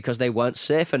wheels because they weren't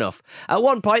safe enough. At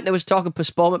one point, there was talk of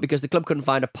postponement because the club couldn't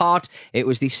find a part. It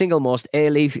was the single most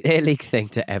A-League thing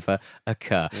to ever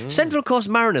occur. Central Coast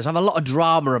Mariners have a lot of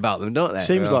drama about them, don't they?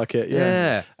 Seems like it,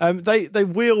 yeah. They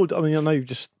wheeled, I mean, I know you've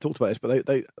just talked about this, but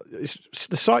it's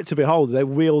the sight to behold. They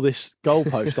wheel this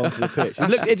goalpost onto the pitch.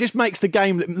 It just makes the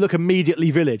game look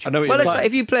immediately village. I know what Well, you're it's saying. like,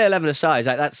 if you play 11 aside,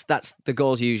 like that's the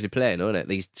goals you usually play, isn't it?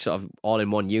 These sort of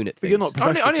all-in-one unit But things. you're not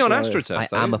professional. Only on footballer. AstroTurf, I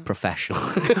though. am a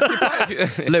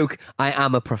professional. Luke, I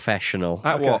am a professional.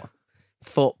 At what?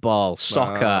 Football,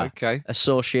 soccer, okay.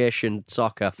 association,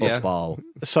 soccer, Yeah. football.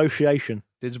 Association.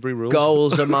 Didsbury rules.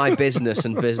 Goals are my business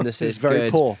and business is It's very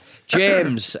good. poor.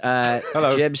 James,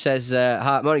 Hello. James says,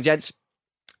 hi, morning, gents.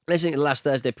 Listening to the last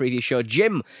Thursday preview show,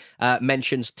 Jim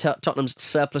mentions Tottenham's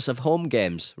surplus of home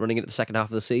games running into the second half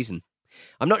of the season.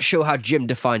 I'm not sure how Jim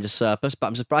defines a surplus, but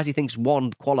I'm surprised he thinks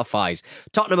one qualifies.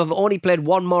 Tottenham have only played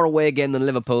one more away game than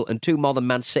Liverpool and two more than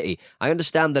Man City. I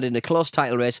understand that in a close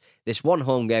title race, this one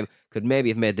home game could maybe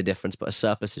have made the difference, but a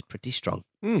surplus is pretty strong.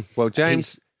 Well,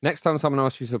 James, next time someone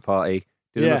asks you to a party,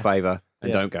 Do them a favour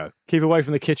and don't go. Keep away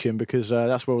from the kitchen because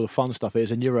that's where all the fun stuff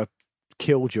is, and you're a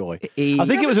killjoy. I Yeah,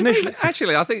 think it was but initially.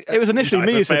 Actually, I think It was initially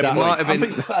me who said that. might have I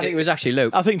been. think, I think it was actually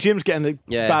Luke. I think Jim's getting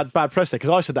the bad press there because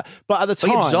I said that. But at the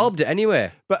Well, time, he absorbed it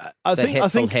anyway. But I The think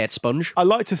hateful hate sponge. I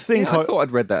like to think. I thought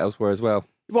I'd read that elsewhere as well.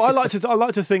 Well, I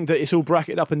like to think that it's all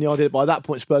bracketed up in the idea that by that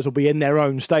point Spurs will be in their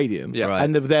own stadium Yeah. Right.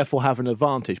 and therefore have an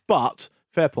advantage. But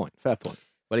fair point.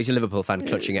 Well, he's a Liverpool fan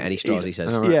clutching at any straws, he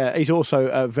says. Yeah, he's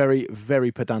also very,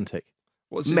 very pedantic.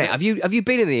 What's his Mate, name? have you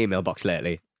been in the email box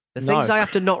lately? The No. things I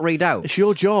have to not read out. It's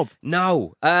your job.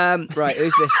 No. Right,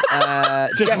 who's this?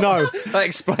 Just no. That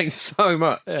explains so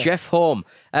much. Jeff Holm.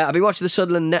 I've been watching the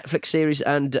Sunderland Netflix series,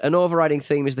 and an overriding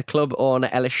theme is the club owner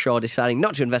Ellis Shaw deciding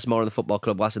not to invest more in the football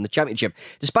club whilst in the Championship.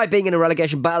 Despite being in a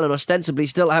relegation battle and ostensibly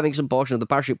still having some portion of the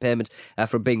parachute payment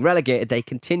from being relegated, they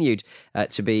continued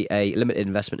to be a limited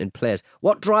investment in players.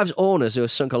 What drives owners who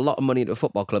have sunk a lot of money into a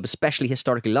football club, especially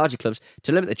historically larger clubs,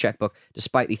 to limit the chequebook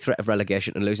despite the threat of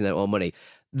relegation and losing their own money?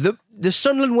 The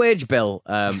Sunderland wage bill,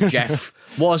 Jeff,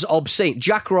 was obscene.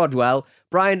 Jack Rodwell,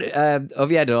 Brian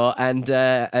Oviedo, and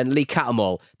Lee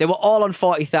Cattermole, they were all on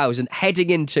 40,000 heading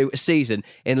into a season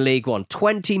in League One.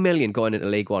 20 million going into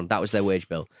League One. That was their wage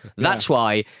bill. That's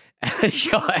why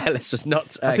Shaw Ellis was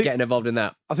not getting involved in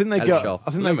that. I think they Ellis got. Shaw.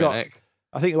 I think they've got.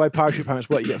 I think the way parachute payments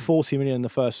work, you get 40 million in the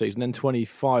first season, then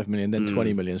 25 million, then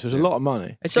 20 million. So it's a lot of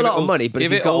money. It's a lot of money, but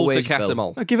give if you've it got a all to wage bill-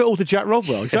 Catamol. No, give it all to Jack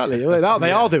Rodwell. Exactly.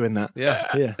 They are doing that.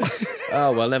 Yeah.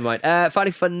 Oh, well, never mind.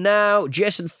 Finally, for now,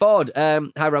 Jason Ford. Hi,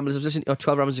 Ramblers. I was listening to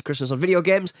 12 Ramblers of Christmas on video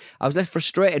games. I was left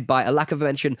frustrated by a lack of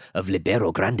mention of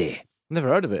Libero Grande. Never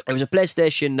heard of it. It was a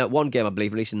PlayStation 1 game, I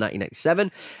believe, released in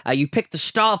 1997. You picked the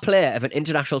star player of an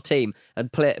international team and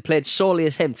played solely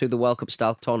as him through the World Cup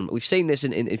style tournament. We've seen this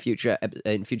in future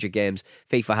games.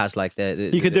 FIFA has like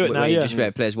You can do it now, where you yeah.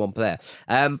 just play as one player.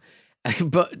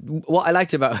 But what I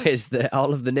liked about it is that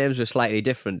all of the names were slightly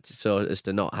different, so as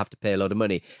to not have to pay a load of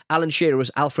money. Alan Shearer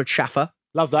was Alfred Schaffer,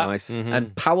 Love that. Nice.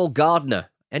 and Powell Gardner.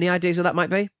 Any ideas who that might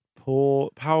be?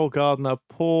 Powell Gardner.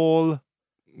 Paul.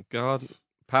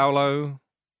 Paolo.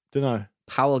 Don't know.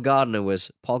 Powell Gardner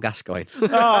was Paul Gascoigne.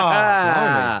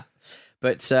 Ah,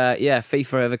 But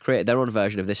FIFA have created their own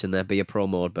version of this in their Be a Pro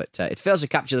mode, but it fails to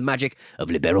capture the magic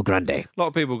of Libero Grande. A lot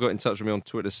of people got in touch with me on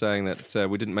Twitter saying that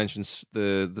we didn't mention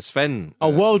the Sven.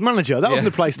 World Manager. That was yeah.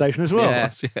 on the PlayStation as well.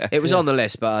 Yes, yeah. It was on the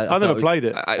list, but I never thought played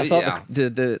it. I thought Yeah.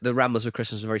 the Ramblers of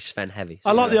Christmas were very Sven heavy.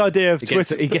 I like the idea of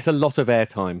Twitter. He gets a lot of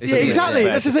airtime. Yeah, exactly.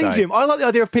 Fair That's the to thing, say. Jim. I like the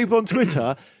idea of people on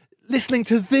Twitter listening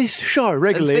to this show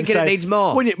regularly And thinking it saying, needs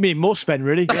more. We need more Sven,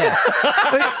 really. Yeah.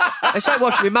 It's like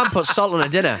watching my man put salt on a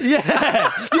dinner.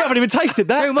 Yeah. You haven't even tasted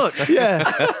that. Too much. Yeah.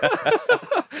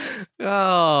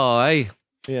 Oh, hey.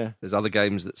 Yeah. There's other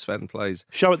games that Sven plays.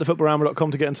 Show at thefootballramble.com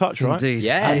to get in touch, right? Indeed.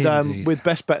 Yeah. And Indeed. with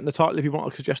best bet in the title, if you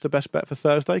want to suggest a best bet for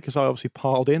Thursday, because I obviously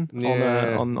piled in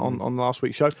Yeah. on last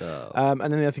week's show. And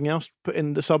anything else, put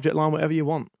in the subject line, whatever you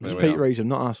want. It's There we Pete are. reads them,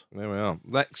 not us. There we are.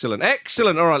 Excellent.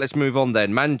 Excellent. All right, let's move on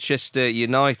then. Manchester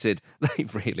United. They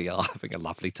really are having a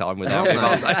lovely time without him,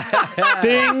 aren't they?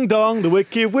 Ding dong, the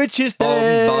wicked witch is Bomb,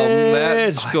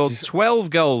 dead. bomb. Scored 12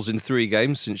 goals in 3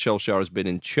 games since Solskjaer has been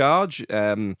in charge.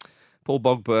 Paul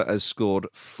Pogba has scored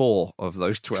 4 of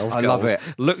those 12 goals. I love it.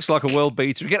 Looks like a world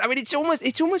beater again. I mean, it's almost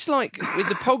like with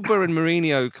the Pogba and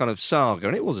Mourinho kind of saga,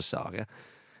 and it was a saga.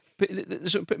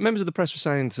 But members of the press were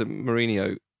saying to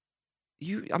Mourinho,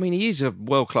 he is a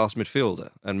world-class midfielder,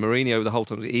 and Mourinho the whole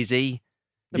time, is he?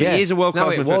 I mean, Yeah. he is a world-class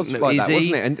No, it midfielder. was like is that, he?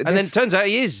 wasn't it? And And then it turns out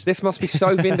he is. This must be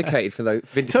so vindicated for those.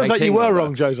 Turns out you were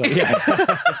wrong, Jose.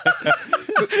 Yeah.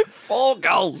 4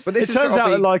 goals. But It this turns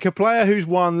out that like a player who's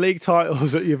won league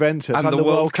titles at Juventus and the the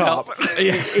World Cup,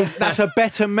 that's a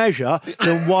better measure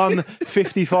than one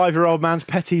 55-year-old man's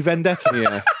petty vendetta.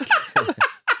 Yeah.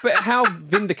 But how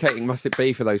vindicating must it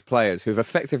be for those players who've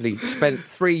effectively spent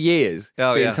 3 years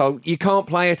being told you can't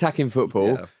play attacking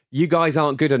football, you guys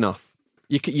aren't good enough.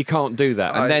 You can't do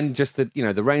that, and then just the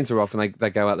reins are off, and they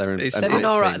go out there and It's- They've been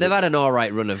all right. They've had an all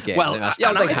right run of games. Well, They've had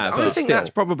yeah, stuff. I think that's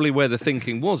probably where the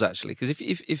thinking was actually, because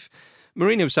if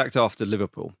Mourinho was sacked after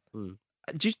Liverpool,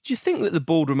 do you think that the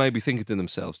board were maybe thinking to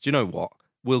themselves, do you know what?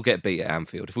 We'll get beat at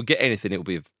Anfield. If we get anything, it'll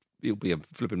be a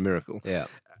flipping miracle. Yeah.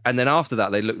 And then after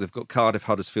that, they've got Cardiff,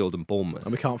 Huddersfield, and Bournemouth.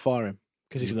 And we can't fire him.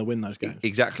 Because he's going to win those games.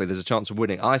 Exactly. There's a chance of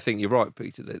winning. I think you're right,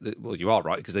 Peter. Well, you are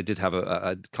right because they did have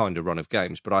a kind of run of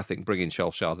games, but I think bringing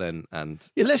Solskjaer then and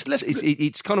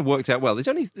it's kind of worked out well. There's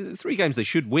only 3 games they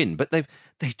should win, but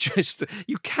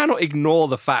you cannot ignore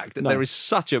the fact that there is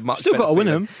such a much. Still got to win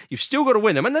them. You've still got to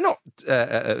win them, and they're not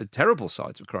terrible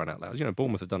sides for crying out loud.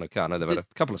 Bournemouth have done okay. I know they've had a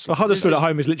couple of. Well, Huddersfield at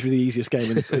home is literally the easiest game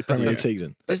in the Premier League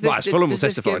season. As Fulham will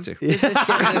testify to.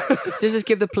 Does this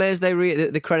give the players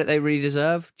the credit they really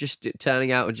deserve? Just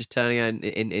turning out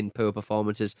in poor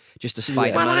performances just to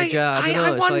spite the manager.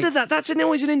 I wonder that. That's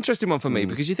always an interesting one for me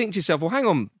because you think to yourself, well, hang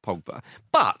on, Pogba.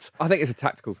 But I think it's a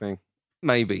tactical thing.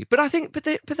 Maybe, but I think, but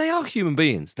they are human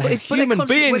beings. They're human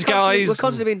beings, guys. We're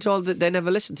constantly being told that they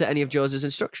never listen to any of Jose's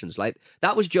instructions. Like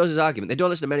that was Jose's argument. They don't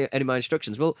listen to any of my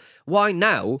instructions. Well, why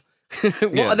now?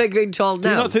 What are they being told now?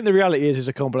 Do you not think the reality is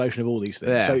a combination of all these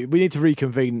things? Yeah. So we need to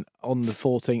reconvene on the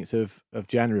 14th of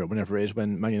January or whenever it is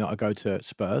when Man United go to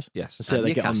Spurs. Yes, and see how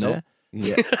they get on there.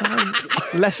 Yeah,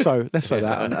 less so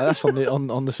that. That's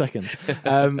on the second.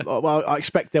 Well, I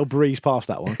expect they'll breeze past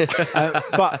that one.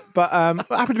 But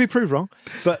happy to be proved wrong.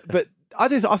 But I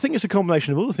think it's a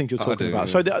combination of all the things you're talking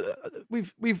about. Yeah. So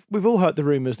we've all heard the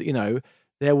rumours that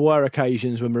there were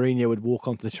occasions when Mourinho would walk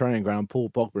onto the training ground, Paul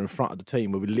Pogba in front of the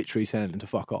team, where we'd literally send him to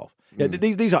fuck off. Yeah,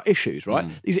 these are issues, right?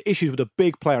 These are issues with a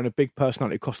big player and a big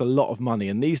personality. It costs a lot of money.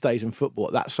 And these days in football,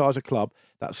 at that size of club,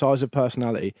 that size of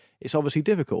personality, it's obviously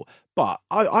difficult. But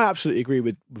I absolutely agree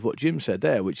with what Jim said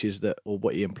there, which is that, or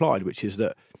what he implied, which is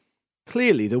that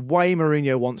clearly the way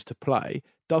Mourinho wants to play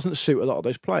doesn't suit a lot of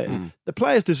those players. The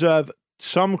players deserve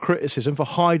some criticism for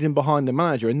hiding behind the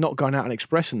manager and not going out and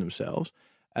expressing themselves.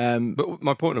 But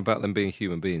my point about them being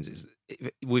human beings is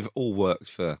we've all worked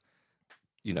for,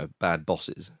 bad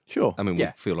bosses. Sure. I mean, we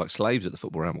feel like slaves at the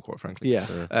football realm, quite frankly. Yeah.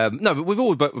 No, but we've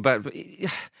always worked for bad.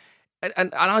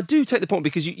 And I do take the point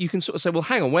because you can sort of say, well,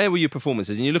 hang on, where were your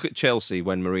performances? And you look at Chelsea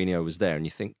when Mourinho was there and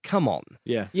you think, come on.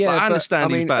 Yeah. I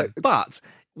understand he's bad. But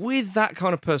with that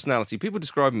kind of personality, people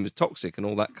describe him as toxic and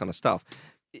all that kind of stuff.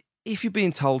 If you're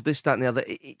being told this, that, and the other,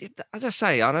 as I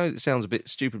say, I know it sounds a bit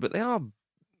stupid, but they are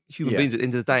human beings at the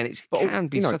end of the day, and it can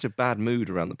be such a bad mood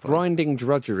around the place. Grinding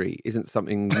drudgery isn't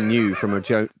something new from a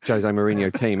Jose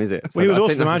Mourinho team, is it? So well, he was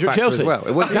also the manager at Chelsea.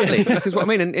 Well, exactly. This is what I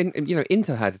mean. And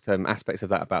Inter had aspects of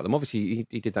that about them. Obviously,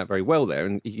 he did that very well there,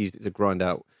 and he used it to grind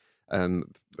out more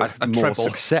treble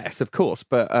success, of course.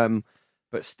 But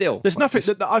still, there's nothing.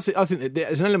 I think that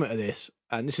there's an element of this,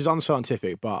 and this is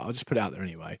unscientific, but I'll just put it out there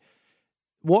anyway.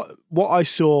 What I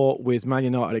saw with Man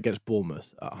United against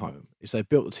Bournemouth at home is they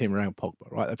built the team around Pogba,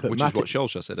 right? They put Which is what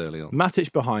Solskjaer said early on.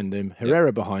 Matic behind him,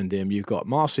 Herrera behind him. You've got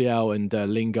Martial and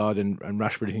Lingard and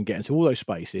Rashford who can get into all those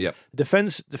spaces. Yep.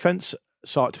 The defensive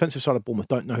side of Bournemouth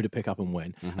don't know who to pick up and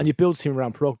when. And you build a team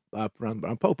around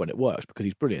Pogba, and it works because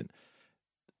he's brilliant.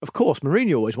 Of course,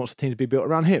 Mourinho always wants the team to be built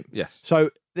around him. Yes. So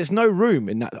there's no room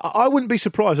in that. I wouldn't be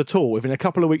surprised at all if in a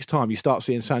couple of weeks' time you start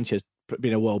seeing Sanchez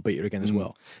being a world beater again as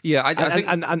well. Yeah, I think...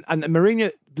 And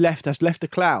Mourinho has left a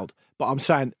cloud, but I'm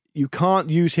saying you can't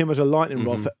use him as a lightning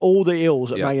rod for all the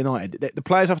ills at Man United. The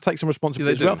players have to take some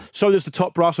responsibility as well. So does the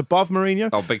top brass above Mourinho.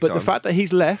 Big but time. The fact that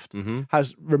he's left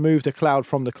has removed a cloud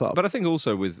from the club. But I think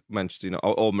also with Manchester United,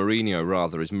 or Mourinho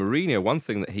rather, is Mourinho, one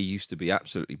thing that he used to be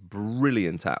absolutely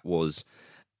brilliant at was,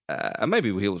 and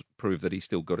maybe he'll prove that he's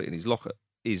still got it in his locker,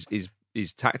 is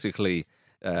tactically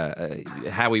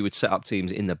how he would set up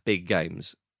teams in the big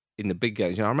games. I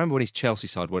remember when his Chelsea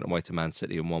side went away to Man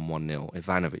City and won 1-0.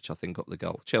 Ivanovic, I think, got the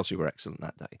goal. Chelsea were excellent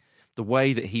that day. The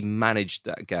way that he managed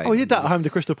that game. Oh, he did that at home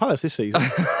to Crystal Palace this season.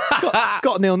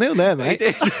 got 0-0 there, mate.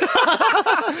 He did.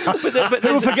 but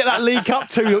who will forget that League Cup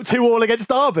 2-2 against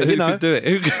Derby? Who could do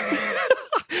it?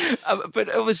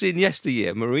 But obviously in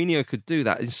yesteryear, Mourinho could do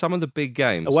that in some of the big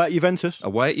games. Away at Juventus.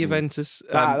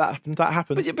 That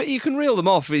happened. But you can reel them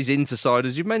off. His Inter side,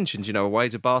 as you mentioned, away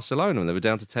to Barcelona when they were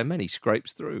down to 10 men, he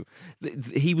scrapes through.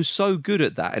 He was so good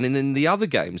at that. And in the other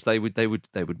games, they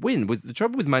would win. With the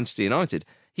trouble with Manchester United,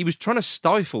 he was trying to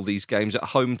stifle these games at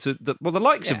home to the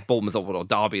likes of Bournemouth or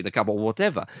Derby in the Cup or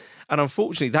whatever. And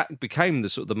unfortunately, that became the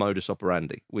sort of the modus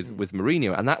operandi with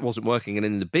Mourinho, and that wasn't working. And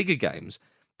in the bigger games,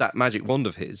 that magic wand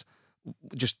of his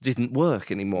just didn't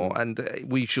work anymore. And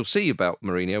we shall see about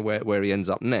Mourinho where he ends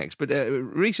up next. But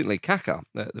recently, Kaká,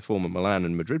 the former Milan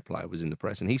and Madrid player, was in the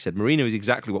press, and he said Mourinho is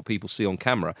exactly what people see on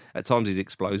camera. At times he's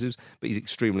explosive, but he's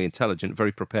extremely intelligent,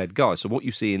 very prepared guy. So what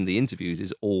you see in the interviews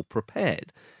is all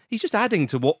prepared. He's just adding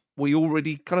to what we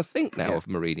already kind of think now of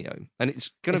Mourinho. And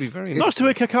it's going to be very nice to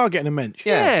hear Kaká getting a mention.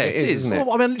 Yeah, it is, isn't it?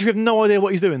 Well, I mean, I literally have no idea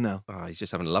what he's doing now. Oh, he's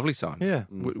just having a lovely time. Yeah.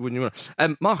 Wouldn't you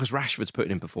want? Marcus Rashford's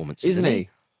putting in performances, isn't he?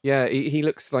 Yeah, he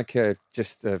looks like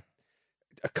just a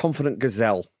confident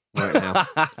gazelle. right now.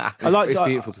 It's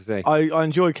beautiful to see. I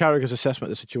enjoy Carragher's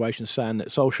assessment of the situation, saying that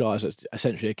Solskjaer is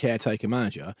essentially a caretaker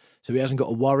manager, so he hasn't got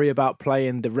to worry about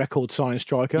playing the record signing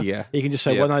striker. Yeah. He can just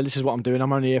say, well, no, this is what I'm doing. I'm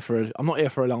not here for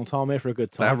a long time. I'm here for a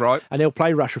good time. Damn right. And he'll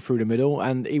play Rashford through the middle,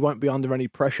 and he won't be under any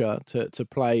pressure to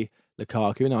play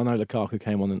Lukaku. Now, I know Lukaku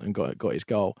came on and got his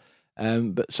goal.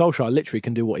 But Solskjaer literally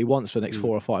can do what he wants for the next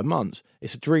 4 or 5 months.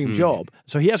 It's a dream job.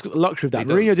 So he has got the luxury of that.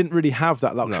 Mourinho didn't really have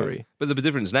that luxury. No. But the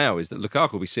difference now is that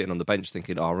Lukaku will be sitting on the bench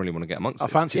thinking, I really want to get amongst I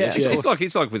this. fancy this.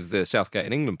 It's like with the Southgate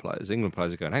and England players. England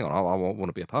players are going, hang on, I want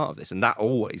to be a part of this. And that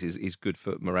always is good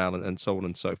for morale and so on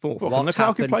and so forth. Can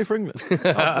Lukaku play for England?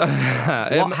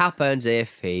 What happens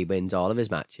if he wins all of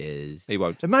his matches? He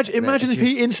won't. Imagine if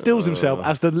he instills himself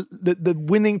as the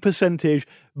winning percentage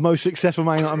most successful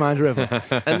Man United manager ever.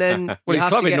 And then Well, he's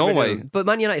clubbing Norway. But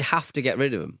Man United have to get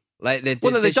rid of him. Like they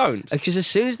don't. Because as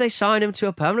soon as they sign him to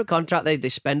a permanent contract, they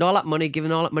spend all that money,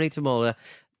 giving all that money to Mulder,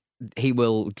 he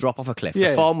will drop off a cliff.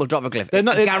 The form will drop off a cliff.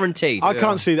 Guaranteed. I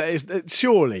can't see that.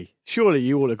 Surely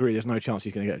you all agree there's no chance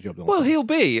he's going to get a job. Well, he'll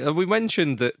be. We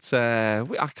mentioned that,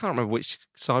 I can't remember which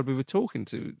side we were talking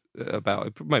to about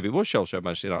it. Maybe it was Solskjaer,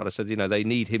 Manchester United. I said, they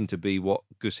need him to be what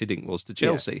Gus Hiddink was to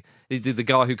Chelsea. He did the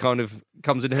guy who kind of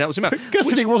comes in and helps him out.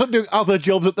 Gus Hiddink wasn't doing other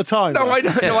jobs at the time. No,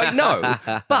 I know.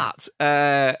 But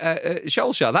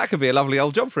Solskjaer, that could be a lovely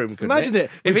old job for him, couldn't Imagine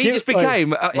it. If he just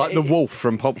became... like the wolf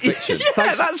from Pulp Fiction.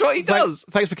 That's what he does.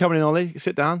 Thanks for coming in, Ollie.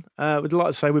 Sit down. We'd like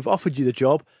to say we've offered you the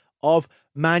job of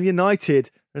Man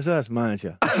United reserves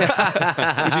manager.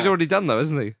 Which he's already done, though,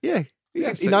 hasn't he? Yeah.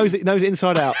 He knows it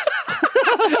inside out.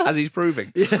 As he's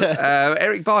proving.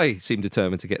 Eric Bailly seemed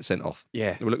determined to get sent off.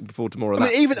 Yeah. We're looking forward to more of that.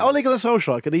 I mean, even Ole Gunnar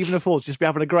Solskjaer could even afford to just be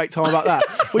having a great time about that.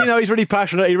 Well, he's really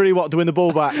passionate. He really wants to win the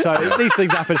ball back. So these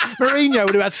things happen. Mourinho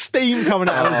would have had steam coming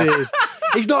out of his ears.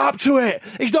 He's not up to it.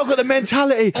 He's not got the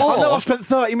mentality. I know I spent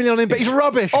 30 million on him, but he's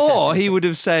rubbish. Or he would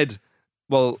have said,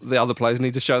 well, the other players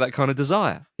need to show that kind of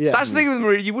desire. Yeah. That's the thing with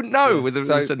Mourinho. You wouldn't know with the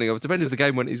sending off. Depending if the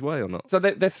game went his way or not. So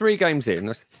they're 3 games in.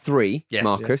 That's 3, yes,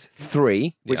 Marcus. Yeah.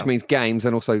 3, which means games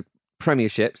and also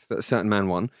premierships that a certain man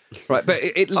won. Right, but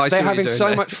they're having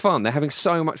so much fun. They're having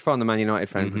so much fun, the Man United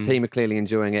fans. The team are clearly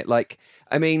enjoying it.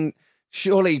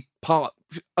 Surely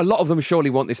a lot of them surely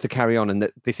want this to carry on and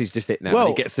that this is just it now. Well,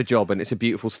 and he gets the job and it's a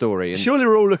beautiful story. And surely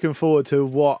we're all looking forward to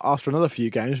what, after another few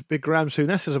games, Big Graham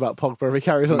Souness is about Pogba if he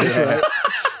carries on this way.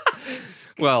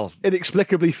 Well,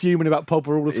 inexplicably fuming about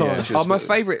Pogba all the time. Yeah, my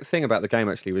favourite thing about the game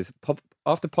actually was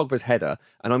after Pogba's header,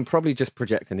 and I'm probably just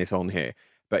projecting this on here,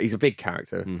 but he's a big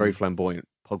character, very flamboyant,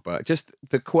 Pogba. Just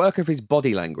the quirk of his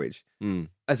body language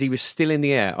as he was still in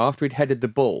the air after he'd headed the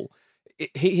ball.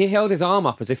 He held his arm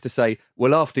up as if to say,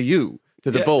 well, after you,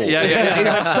 to the ball. Yeah. He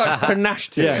had such panache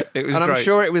to it. It was and great. I'm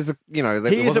sure it was, it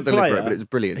wasn't deliberate, but it was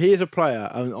brilliant. He is a player,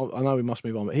 I know we must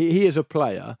move on, but he is a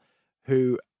player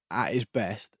who, at his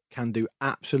best, can do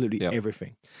absolutely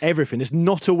everything. Everything. There's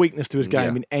not a weakness to his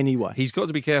game in any way. He's got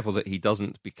to be careful that he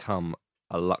doesn't become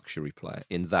a luxury player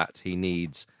in that he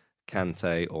needs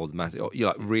Kante or the Matic, or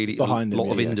really behind a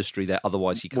lot of industry there.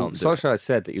 Otherwise, he can't do it. Solskjaer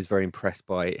said that he was very impressed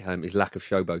by his lack of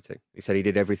showboating. He said he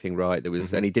did everything right. There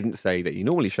was, and he didn't say that he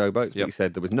normally showboats, but he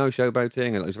said there was no showboating,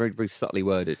 and it was very, very subtly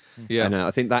worded. Yeah, and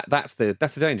I think that's the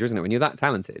danger, isn't it? When you're that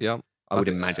talented, I would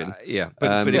imagine.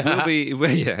 But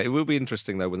it will be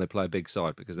interesting though when they play a big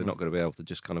side because they're not going to be able to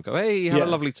just kind of go, hey, have a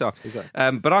lovely time.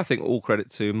 Exactly. But I think all credit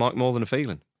to Mike More Than a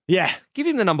Feeling. Yeah. Give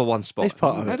him the number 1 spot. He's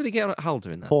part of How it. did he get on at Hull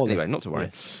doing that? Poorly. Anyway, not to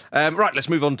worry. Yeah. Right, let's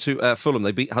move on to Fulham.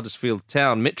 They beat Huddersfield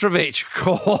Town. Mitrovic.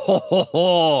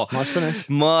 Nice finish.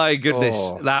 My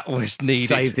goodness, that was needed.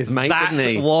 Saved his mate, didn't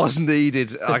he? That was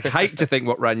needed. I hate to think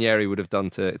what Ranieri would have done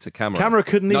to Camara. Camara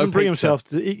couldn't even bring himself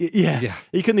to...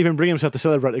 He couldn't even bring himself to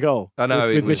celebrate the goal. I know.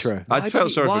 With Mitro.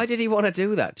 Why did he want to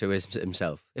do that to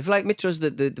himself? If Mitro's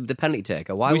the penalty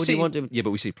taker, why would he want to... Yeah,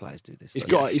 but we see players do this. He's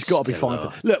got to be fine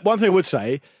for it. Look, one thing I would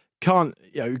say...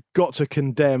 got to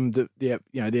condemn the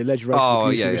alleged racial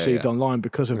abuse he received online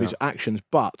because of his actions,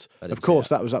 but of course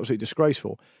that was absolutely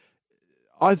disgraceful.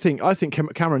 I think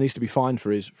Cameron needs to be fined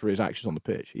for his actions on the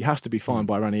pitch. He has to be fined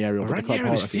by Ranieri or the club. Ranieri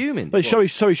was fuming. But so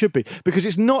he should be, because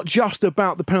it's not just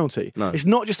about the penalty. No. It's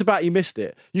not just about he missed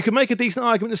it. You can make a decent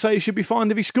argument to say he should be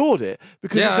fined if he scored it,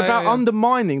 because it's about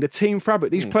undermining the team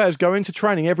fabric. These players go into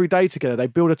training every day together. They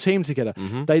build a team together.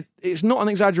 It's not an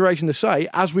exaggeration to say,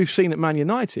 as we've seen at Man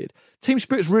United, team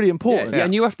spirit's really important. Yeah,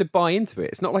 and you have to buy into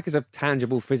it. It's not like it's a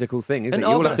tangible physical thing, is it? You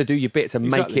all have to do your bit to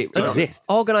make it exist.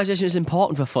 Organisation is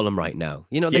important for Fulham right now.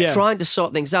 They're trying to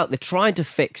sort things out. They're trying to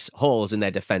fix holes in their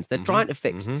defence. They're trying to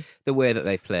fix the way that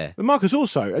they play. But Marcus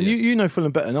also, and you know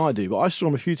Fulham better than I do, but I saw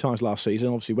him a few times last season.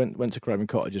 Obviously went to Craven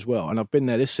Cottage as well, and I've been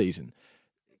there this season.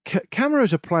 Camara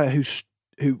is a player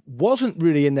who wasn't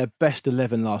really in their best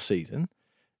 11 last season.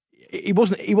 He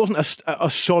wasn't a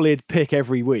solid pick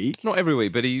every week. Not every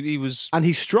week, but he was. And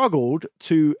he struggled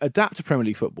to adapt to Premier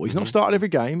League football. He's not started every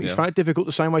game. He's found it difficult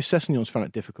the same way Sessegnon's found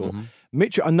it difficult.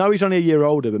 I know he's only a year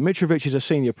older, but Mitrovic is a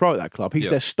senior pro at that club. He's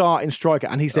their starting striker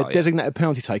and he's their designated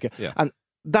penalty taker. Yeah. And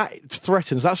that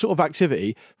sort of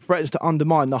activity threatens to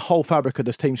undermine the whole fabric of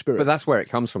the team spirit. But that's where it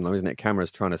comes from, though, isn't it?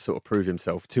 Camara's trying to sort of prove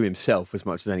himself to himself as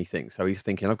much as anything. So he's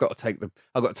thinking, I've got to take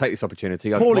this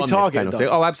opportunity. I've Poorly won this targeted, penalty.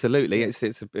 though. Oh, absolutely.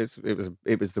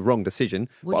 It was the wrong decision.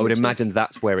 But I would imagine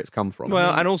that's where it's come from.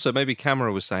 Well, and also maybe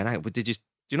Camara was saying, "Hey, but do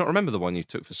you not remember the one you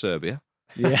took for Serbia?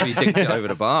 Yeah. You dinked it over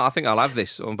the bar. I think I'll have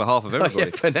this on behalf of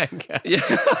everybody." Panenka. Yeah.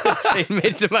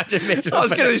 Imagine Mitro. I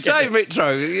was going to say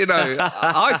Mitro. You know,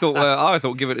 I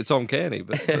thought give it to Tom Kearney,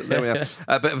 but there we are.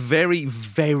 But a very,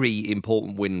 very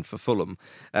important win for Fulham,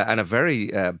 and a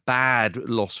very bad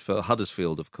loss for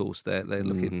Huddersfield. Of course, they're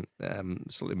looking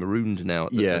slightly marooned now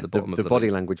at the bottom of the body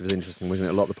league. language was interesting, wasn't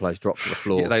it? A lot of the players dropped to the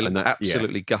floor. Yeah, they looked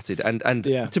absolutely gutted. And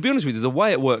to be honest with you, the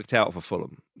way it worked out for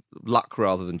Fulham, luck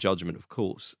rather than judgment, of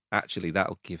course. Actually,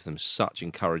 that'll give them such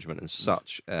encouragement and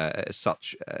such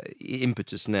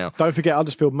impetus now. Don't forget,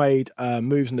 Huddersfield made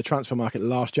moves in the transfer market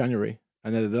last January,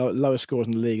 and they're the lowest scorers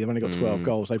in the league. They've only got 12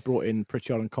 goals. They brought in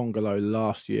Pritchard and Congolo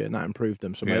last year, and that improved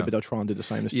them. So maybe they'll try and do the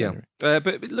same this January.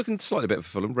 But looking slightly better for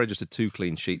Fulham, registered 2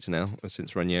 clean sheets now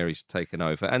since Ranieri's taken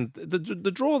over. And the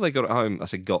draw they got at home,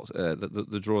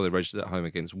 the draw they registered at home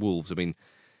against Wolves, I mean,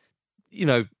 you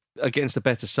know, against a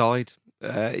better side,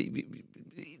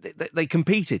 they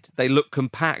competed. They looked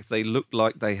compact. They looked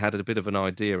like they had a bit of an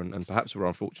idea and perhaps were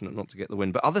unfortunate not to get the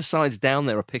win. But other sides down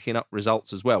there are picking up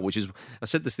results as well, which is, I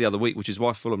said this the other week, which is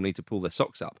why Fulham need to pull their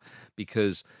socks up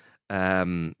because,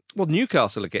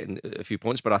 Newcastle are getting a few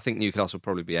points, but I think Newcastle will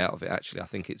probably be out of it, actually. I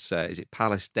think it's, is it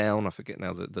Palace down? I forget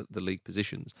now the league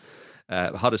positions.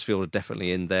 Huddersfield are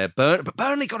definitely in there. But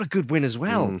Burnley got a good win as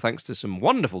well, thanks to some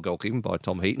wonderful goalkeeping by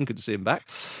Tom Heaton. Good to see him back.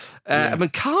 I mean,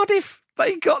 Cardiff,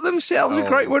 they got themselves a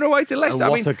great win away to Leicester.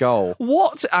 And what a goal.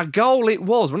 What a goal it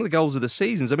was. One of the goals of the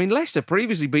seasons. I mean, Leicester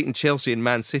previously beaten Chelsea and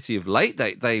Man City of late.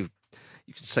 They've,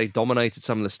 you could say, dominated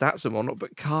some of the stats and whatnot,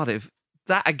 but Cardiff,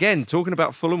 that again, talking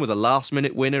about Fulham with a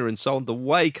last-minute winner and so on, the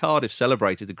way Cardiff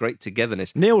celebrated the great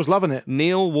togetherness. Neil was loving it.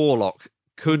 Neil Warlock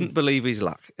couldn't believe his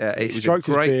luck. It was a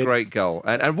great goal.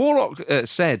 And Warlock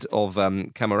said of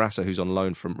Camarasa, who's on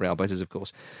loan from Real Betis, of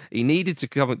course, he needed to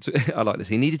come to, I like this,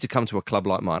 he needed to come to a club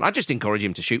like mine. I just encourage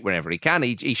him to shoot whenever he can.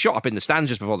 He shot up in the stands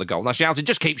just before the goal, and I shouted,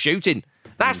 just keep shooting.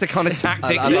 That's the kind of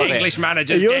tactics the English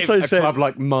managers He give. also said, Club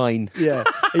like mine. Yeah.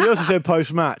 He also said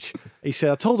post-match, he said,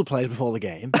 I told the players before the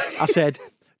game, I said,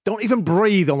 don't even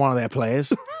breathe on one of their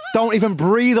players. Don't even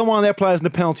breathe on one of their players in the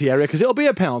penalty area because it'll be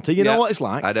a penalty. You know what it's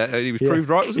like. And he was proved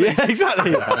right, wasn't he? Yeah,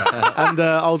 exactly. And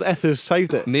old Etheridge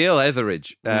saved it. Neil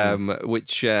Etheridge,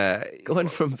 which... Going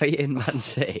from beating Man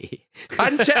City.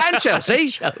 and Chelsea.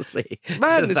 Chelsea.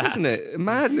 Madness, isn't it?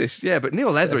 Madness, yeah. But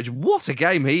Neil Etheridge, what a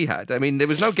game he had. I mean, there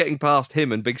was no getting past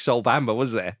him and Big Sol Bamba,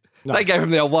 was there? No. They gave him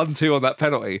the 1-2 on that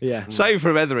penalty. Yeah. Save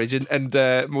from Etheridge. And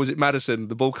was it Maddison?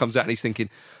 The ball comes out and he's thinking,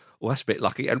 well, that's a bit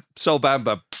lucky. And Sol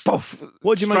Bamba, poof,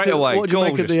 what do you straight away. What do you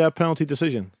make of the penalty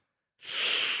decision?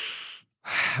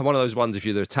 One of those ones, if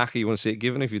you're the attacker, you want to see it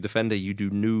given. If you're the defender, you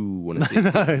do want to see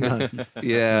it No.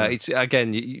 Yeah, it's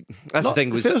again, that's the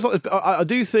thing. I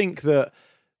do think that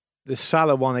the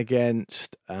Salah one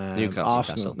against Newcastle.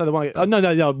 Arsenal. No, the one.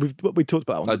 No. We talked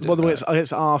about that one. The one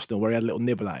against Arsenal where he had a little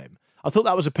nibble at him. I thought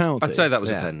that was a penalty. I'd say that was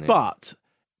a pen. Yeah. But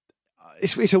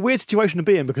it's a weird situation to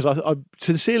be in because I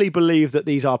sincerely believe that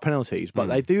these are penalties, but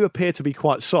they do appear to be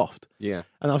quite soft. Yeah.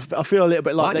 And I feel a little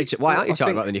bit like... Why aren't you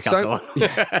talking about the Newcastle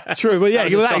one? True, well, yeah,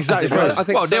 that's exactly right. I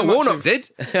think Neil Warnock did.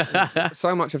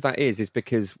 So much of that is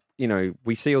because, you know,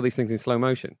 we see all these things in slow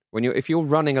motion. If you're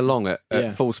running along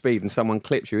at full speed and someone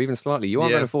clips you even slightly, you are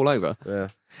going to fall over. Yeah.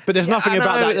 But there's nothing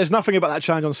about that. There's nothing about that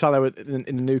challenge on Salah in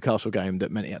the Newcastle game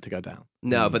that meant he had to go down.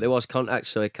 No, but there was contact,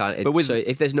 so it can't. So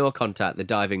if there's no contact, the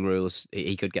diving rules,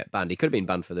 he could get banned. He could have been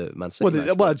banned for the Man City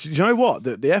match. Well, do you know what?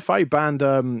 The FA banned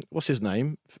what's his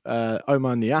name,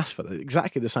 Omar Niasse for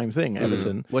exactly the same thing.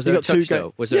 Everton. Was there a touch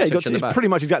though? Was there a touch on the back? It's pretty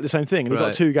much exactly the same thing. And he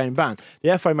got a 2-game ban.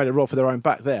 The FA made it raw for their own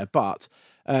back there, but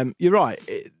you're right.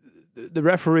 The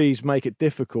referees make it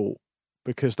difficult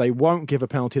because they won't give a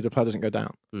penalty if the player doesn't go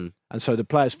down. And so the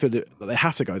players feel that they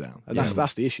have to go down. And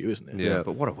that's the issue, isn't it? Yeah,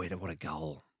 but what a winner, what a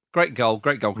goal. Great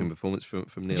goalkeeping performance from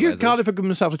Neil. Cardiff have given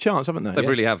themselves a chance, haven't they? They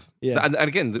really have. Yeah. And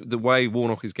again, the way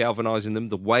Warnock is galvanising them,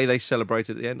 the way they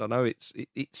celebrated at the end, I know it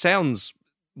sounds,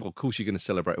 well, of course you're going to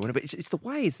celebrate a winner, but it's the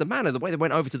way, it's the manner, the way they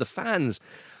went over to the fans.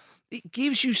 it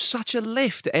gives you such a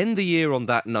lift to end the year on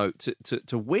that note,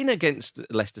 to win against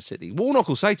Leicester City. Warnock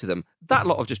will say to them, that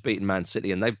lot have just beaten Man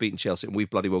City and they've beaten Chelsea and we've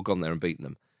bloody well gone there and beaten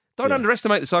them. Don't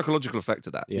underestimate the psychological effect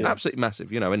of that. Yeah. Absolutely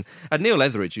massive, And Neil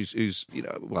Etheridge, who's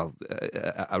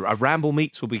a ramble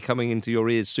meets will be coming into your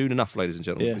ears soon enough, ladies and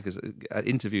gentlemen, because I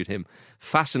interviewed him.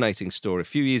 Fascinating story. A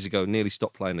few years ago, nearly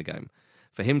stopped playing the game.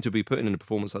 For him to be putting in a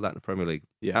performance like that in the Premier League,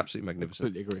 absolutely magnificent.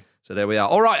 Completely agree. So there we are.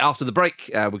 All right, after the break,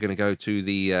 we're going to go to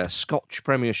the Scotch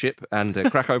Premiership and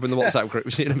crack open the WhatsApp group.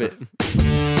 We'll see you in a bit.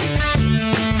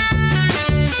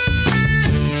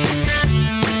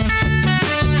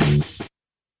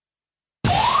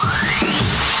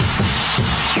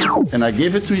 And I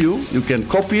give it to you, you can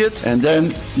copy it, and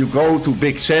then you go to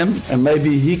Big Sam, and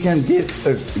maybe he can give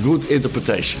a good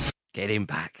interpretation. Get him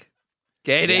back.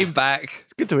 Get him back.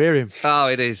 It's good to hear him. Oh,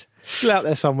 it is. Still out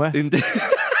there somewhere.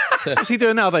 What's he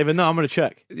doing now, David? No, I'm going to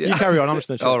check. Yeah. You carry on, I'm just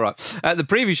going to check. All right. The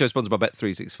preview show sponsored by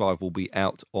Bet365 will be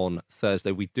out on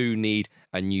Thursday. We do need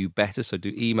a new better, so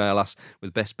do email us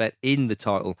with best bet in the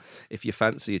title if you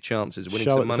fancy your chances of winning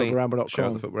some money. Show at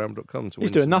thefootballramble.com.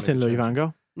 He's doing nothing, Louis Van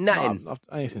Gaal. Nothing.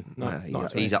 Anything.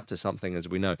 He's up to something, as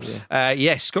we know. Yeah.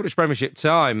 Yes, Scottish Premiership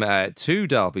time. 2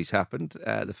 derbies happened.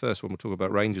 The first one we'll talk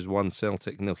about, Rangers 1,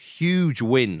 Celtic 0. Huge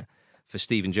win for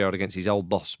Steven Gerrard against his old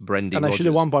boss, Brendan Rodgers. And they should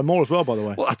have won by more as well, by the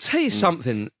way. Well, I'll tell you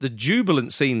something. The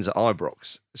jubilant scenes at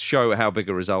Ibrox show how big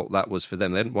a result that was for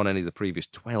them. They hadn't won any of the previous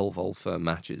 12 Old Firm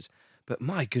matches. But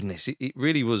my goodness, it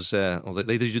really was...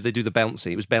 they do the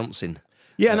bouncing. It was bouncing.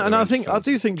 Yeah, and I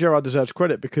do think Gerrard deserves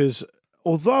credit because...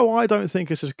 Although I don't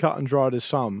think it's as cut and dried as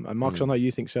some, and Marcus, I know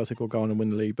you think Celtic will go on and win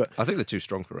the league, but I think they're too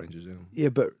strong for Rangers. Yeah,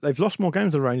 but they've lost more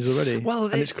games than Rangers already. Well,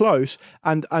 and it's close,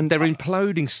 and they're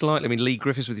imploding slightly. I mean, Lee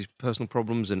Griffiths with his personal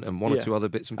problems and one or two other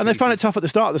bits, and they found it tough at the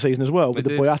start of the season as well with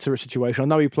the Boyata situation. I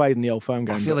know he played in the Old Firm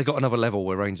game. I feel they got another level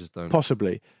where Rangers don't.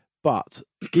 Possibly. But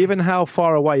given how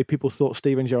far away people thought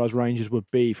Steven Gerrard's Rangers would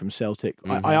be from Celtic,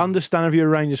 I understand if you're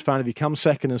a Rangers fan, if you come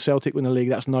second and Celtic win the league,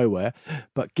 that's nowhere.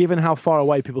 But given how far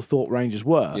away people thought Rangers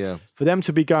were, for them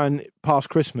to be going past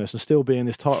Christmas and still be in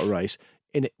this title race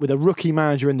with a rookie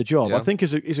manager in the job, I think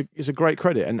is a great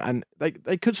credit. And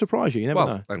they could surprise you. You never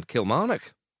know. And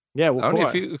Kilmarnock. Yeah, well, only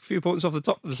a few points off the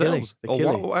top themselves.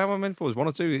 How many points? 1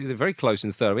 or 2. They're very close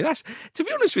in third. I mean, that's, to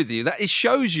be honest with you, that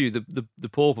shows you the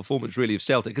poor performance really of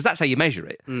Celtic, because that's how you measure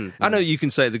it. I know you can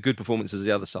say the good performances of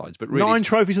the other sides, but really 9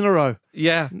 trophies in a row.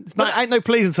 Yeah, ain't no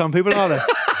pleasing some people, are there?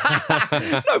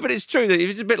 No, but it's true that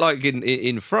it's a bit like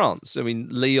in France. I mean,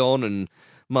 Lyon and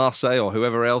Marseille or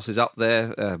whoever else is up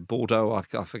there, Bordeaux,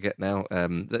 I forget now.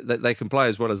 They can play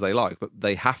as well as they like, but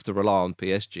they have to rely on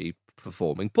PSG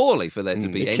performing poorly for there to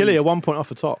be Achille at 1 point off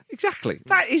the top. Exactly.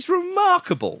 That is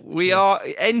remarkable. We are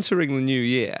entering the new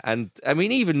year, and I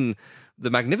mean, even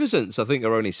the Magnificents, I think,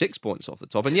 are only 6 points off the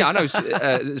top. And yeah, I know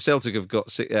Celtic have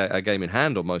got a game in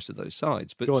hand on most of those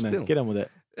sides, but still, then. Get on with it.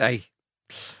 Hey.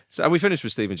 So are we finished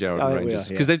with Steven Gerrard and Rangers?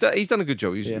 Because he's done a good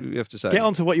job, you have to say. Get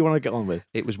on to what you want to get on with.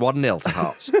 It was 1-0 to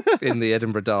Hearts in the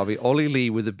Edinburgh derby. Ollie Lee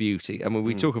with a beauty. And when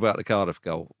we talk about the Cardiff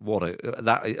goal,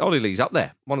 Ollie Lee's up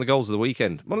there. One of the goals of the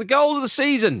weekend. One of the goals of the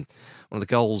season. One of the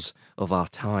goals of our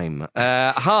time.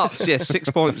 Hearts, yes, 6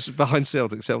 points behind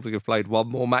Celtic. Celtic have played one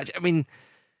more match. I mean,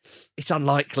 it's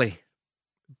unlikely.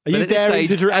 Are you daring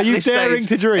to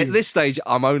dream? At this stage,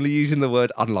 I'm only using the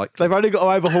word unlikely. They've only got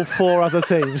to overhaul 4 other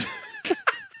teams.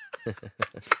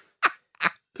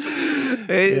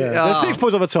 There's 6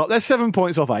 points off the top. There's 7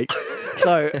 points off 8.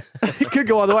 So it could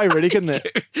go either way, really, couldn't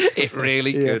it? It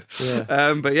really could.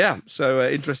 Yeah. But yeah, so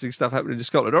interesting stuff happening in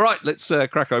Scotland. All right, let's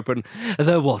crack open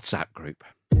the WhatsApp group.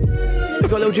 Have you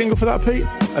got a little jingle for that, Pete?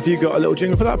 Have you got a little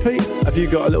jingle for that, Pete? Have you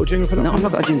got a little jingle for that? No, I've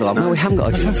not got a jingle. No, we haven't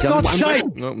got a jingle. For God's sake!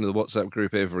 Welcome to the WhatsApp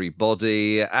group,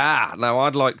 everybody. Now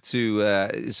I'd like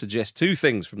to suggest 2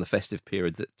 things from the festive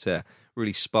period that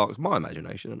really sparked my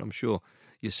imagination, and I'm sure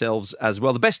yourselves as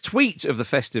well. The best tweet of the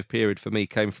festive period for me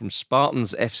came from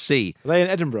Spartans FC. Are they in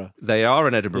Edinburgh? They are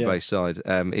an Edinburgh-based side.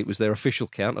 It was their official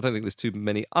count. I don't think there's too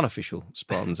many unofficial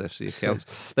Spartans FC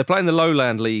accounts. They're playing the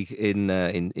Lowland League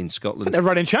in Scotland. I think they're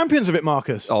running champions a bit,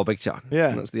 Marcus. Oh, big time. Yeah.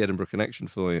 And that's the Edinburgh connection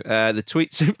for you. The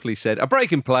tweet simply said, "A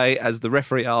break in play as the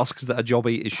referee asks that a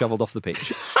jobby is shovelled off the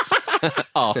pitch."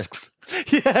 Asks.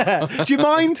 Yeah. Do you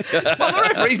mind? Well,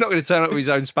 the referee's not going to turn up with his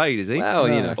own spade, is he? Well,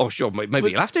 you know. Oh, sure. Maybe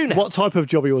he'll have to now. What type of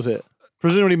jobby was it?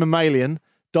 Presumably mammalian.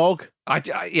 Dog?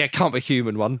 Can't be a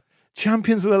human one.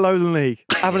 Champions of the Lowland League.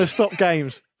 Having to stop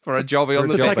games. For a jobby on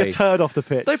the jobby. To take a turd off the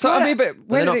pitch. But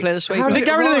they're not playing a sweep. Was it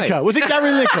Gary Lineker? Was it Gary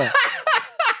Lineker?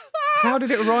 How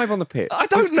did it arrive on the pitch? I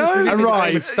don't know.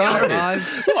 Arrived.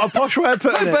 What a posh way of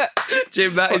putting it.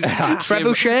 Jim, that is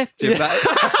Trebuchet. Jim, that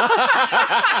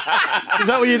Is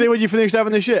that what you do when you finish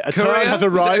having the shit? A turn has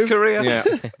arrived. Courier. Yeah.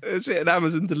 Is it an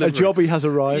Amazon A delivery? jobby has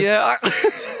arrived. Yeah.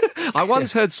 I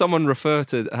once heard someone refer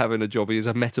to having a jobby as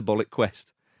a metabolic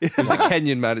quest. It was a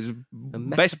Kenyan man. It was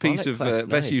best piece of quest,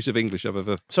 best nice. use of English I've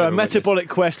ever. So a ever witnessed. metabolic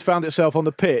quest found itself on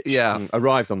the pitch. Yeah.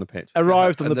 Arrived on the pitch.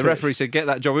 Arrived on And the the pitch. referee said, "Get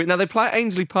that job." Now they play at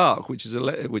Ainsley Park, which is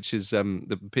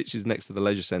the pitch is next to the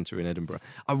leisure centre in Edinburgh.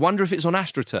 I wonder if it's on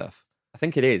AstroTurf. I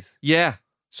think it is. Yeah,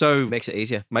 so Makes it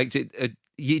easier. makes it.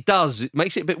 It does. It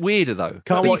makes it a bit weirder though.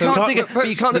 Can't but walk- you can't-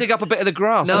 can't dig up a bit of the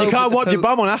grass. No. You can't wipe the your poo-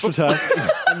 bum on AstroTurf.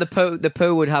 And the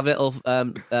poo would have little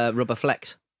rubber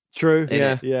flecks. True. In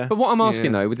Yeah. it. Yeah. But what I'm asking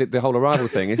Yeah. though, with the whole arrival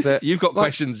thing, is that You've got like,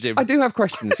 questions, Jim. I do have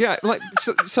questions. Yeah, like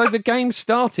so the game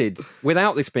started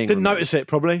without this being. Didn't removed. notice it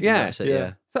probably. Yeah. That's it,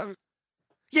 yeah. So,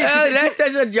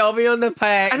 There's a jobby on the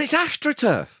pitch. And it's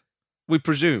AstroTurf, we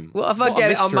presume. What if I What a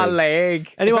get it on my mystery.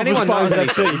 leg? Anyone from anyone knows Spurs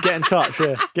FC, get in touch.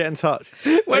 Yeah. Get in touch.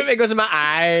 What if it goes in my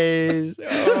eyes?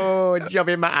 Oh,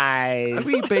 jobby in my eyes.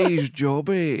 Wee bee's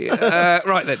jobby.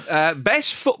 Right then,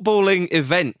 best footballing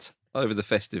event over the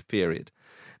festive period.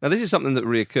 Now, this is something that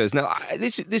reoccurs. Now,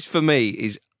 this for me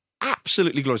is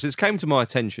absolutely glorious. This came to my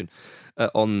attention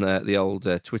on the old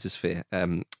Twitter sphere.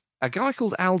 A guy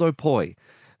called Aldo Poi,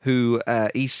 who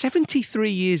he's 73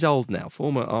 years old now,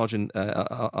 former Argent.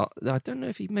 I don't know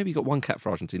if he maybe got one cap for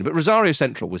Argentina, but Rosario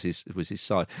Central was his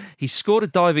side. He scored a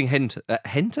diving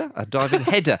a diving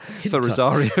header for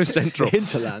Rosario Central.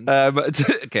 Hinterland.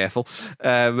 Careful.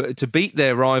 To beat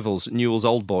their rivals, Newell's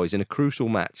Old Boys, in a crucial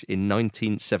match in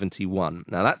 1971.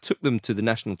 Now, that took them to the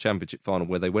National Championship final,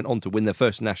 where they went on to win their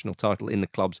first national title in the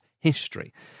club's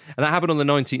history. And that happened on the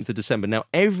 19th of December. Now,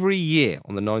 every year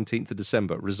on the 19th of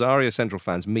December, Rosario Central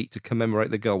fans meet to commemorate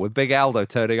the goal, with Big Aldo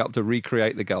turning up to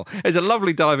recreate the goal. It's a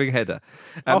lovely diving header.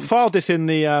 I filed this in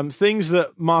the things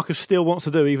that Marcus still wants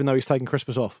to do, even though he's taking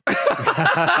Christmas off. The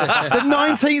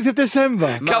 19th of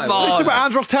December. Come Let's talk on. about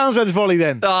Andros Townsend's volley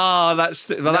then. Oh,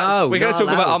 we're going to talk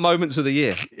about our moments of the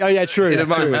year Oh, yeah, true. in a True.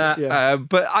 moment. Yeah.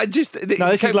 But I just... No,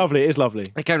 this is lovely. It is lovely.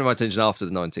 It came to my attention after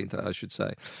the 19th, I should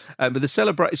say. But the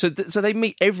celebration... So they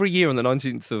meet every year on the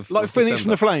 19th of Like of Phoenix from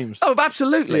December. the Flames. Oh,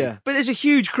 absolutely. Yeah. But there's a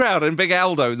huge crowd, and Big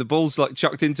Aldo, the ball's like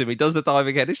chucked into him. He does the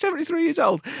diving head. He's 73 years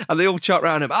old, and they all chant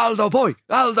round him, Aldo boy,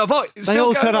 Aldo boy. It's They still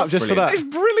all going turn on. up just for that. It's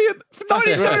brilliant.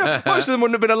 97, most of them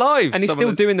wouldn't have been alive. and he's some of still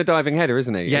them. doing the diving header,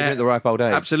 isn't he? Yeah. He's at the ripe old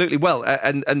age. Absolutely. Well,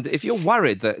 and if you're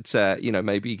worried that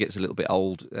maybe he gets a little bit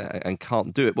old and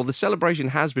can't do it, well, the celebration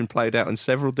has been played out in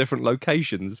several different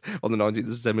locations on the 19th of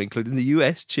December, including the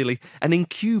US, Chile, and in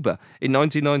Cuba in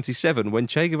 1997, when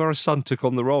Che Guevara's son took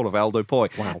on the role of Aldo Poi.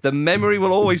 Wow. The memory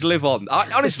will always live on.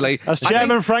 Honestly, As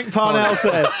Chairman Frank Parnell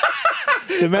said,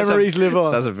 the memories live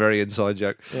on. That's a very inside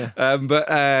joke. Yeah.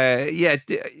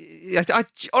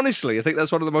 Honestly, I think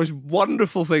that's one of the most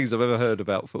wonderful things I've ever heard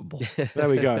about football. There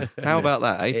we go. How about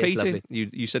that, eh, It is Peter? lovely.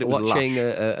 You said it was Watching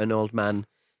lush. an old man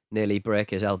nearly break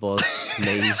his elbows,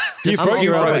 knees. You Just- broke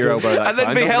your broke elbow. your elbow that And then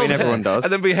time. be Doesn't held, mean everyone does.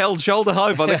 and then be held shoulder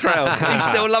high by the crowd. He's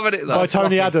still loving it though. By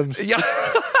Tony Adams. Yeah.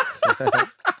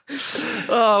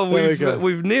 Oh, There we go.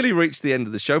 we've nearly reached the end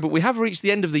of the show, but we have reached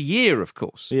the end of the year, of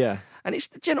course. Yeah. And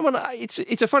gentlemen, it's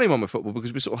a funny one with football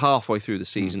because we're sort of halfway through the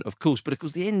season, of course. But of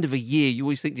course, the end of a year, you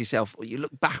always think to yourself, you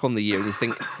look back on the year and you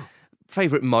think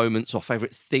favourite moments or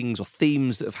favourite things or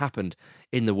themes that have happened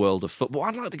in the world of football.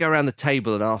 I'd like to go around the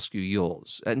table and ask you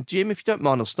yours. And Jim, if you don't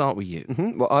mind, I'll start with you.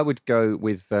 Mhm. Well, I would go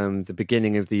with the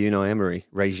beginning of the Unai Emery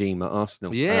regime at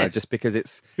Arsenal. Yes. Just because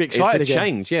it's Be excited a again.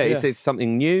 change. Yeah, It's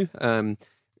something new.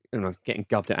 Getting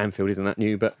gubbed at Anfield isn't that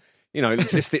new, but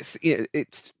it's just it's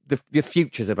the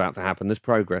future's about to happen. There's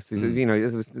progress.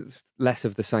 There's less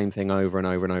of the same thing over and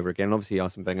over and over again. Obviously,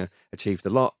 Arsene Wenger achieved a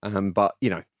lot, but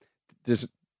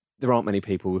there aren't many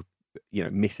people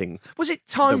missing. Was it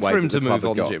time the way for him that to the club move had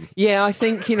on, got. Jim? Yeah, I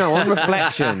think on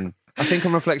reflection.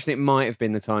 It might have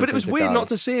been the time. But for it was him to weird go. not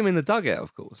to see him in the dugout,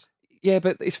 of course. Yeah,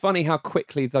 but it's funny how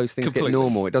quickly those things Completely. get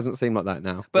normal. It doesn't seem like that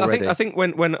now. But already. I think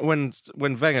when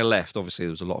Wenger left, obviously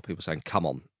there was a lot of people saying, "Come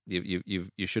on,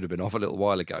 you should have been off a little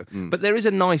while ago." But there is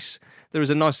a nice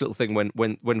little thing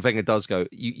when Wenger does go,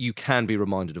 you can be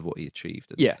reminded of what he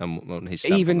achieved. And his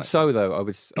stamp on Even that. so, though,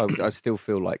 I still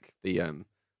feel like the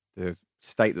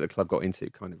state that the club got into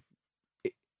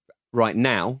right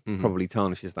now probably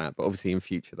tarnishes that. But obviously in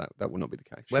future that will not be the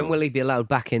case. When will he be allowed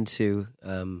back into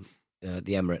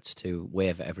the Emirates to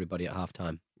wave at everybody at half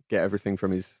time? Get everything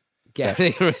from his. Get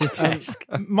everything from his desk.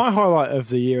 My highlight of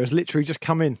the year has literally just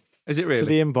come in Is it to really?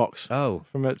 the inbox Oh,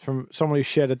 from someone who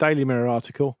shared a Daily Mirror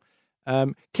article.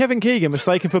 Kevin Keegan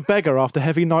mistaken for beggar after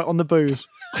heavy night on the booze.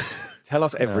 Tell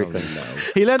us everything.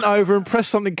 He leant over and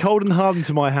pressed something cold and hard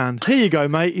into my hand. Here you go,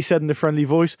 mate, he said in a friendly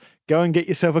voice. Go and get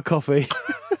yourself a coffee.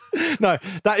 No,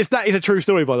 that is a true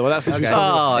story, by the way. That's literally something.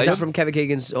 Oh, is that from Kevin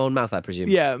Keegan's own mouth, I presume?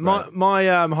 Yeah, my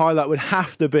highlight would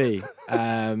have to be,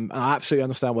 and I absolutely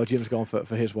understand why Jim's gone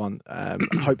for his one,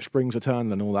 Hope Springs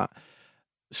Eternal and all that.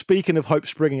 Speaking of Hope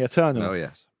Springing Eternal, Oh,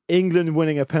 yes. England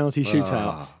winning a penalty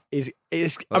shootout is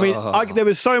I mean, there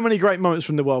was so many great moments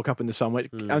from the World Cup in the summer,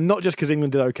 and not just because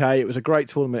England did okay. It was a great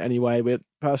tournament anyway. We had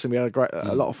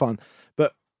a lot of fun.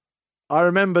 But I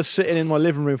remember sitting in my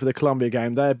living room for the Colombia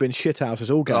game. They had been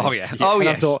shithouses all game. Oh, yeah. Oh, and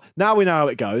yes. I thought, now we know how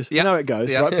it goes. Yeah. We know how it goes.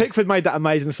 Yeah. Right? Pickford made that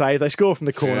amazing save. They scored from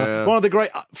the corner. Yeah. One of the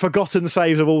great forgotten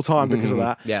saves of all time because of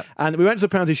that. Yeah. And we went to the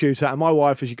penalty shootout, and my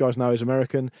wife, as you guys know, is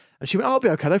American. And she went, I'll be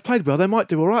okay. They've played well. They might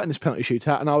do all right in this penalty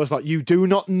shootout. And I was like, you do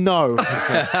not know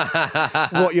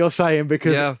what you're saying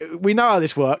because we know how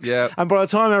this works. Yeah. And by the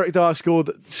time Eric Dyer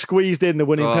squeezed in the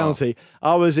winning penalty,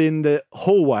 I was in the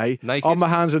hallway Naked? on my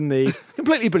hands and knees,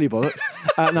 completely Billy Bollocks.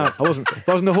 No, I wasn't.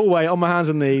 I was in the hallway on my hands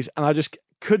and knees, and I just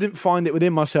couldn't find it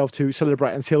within myself to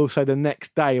celebrate until, say, the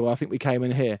next day where I think we came in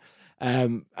here.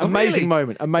 Amazing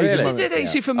moment. Amazing moment.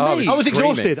 See, for me, I was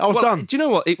exhausted. I was done. Do you know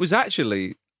what? It was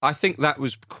actually, I think that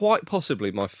was quite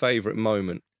possibly my favourite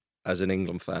moment as an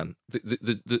England fan.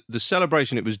 The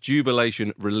celebration, it was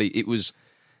jubilation, relief.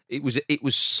 It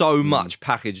was so much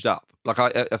packaged up. Like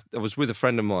I was with a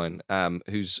friend of mine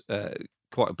who's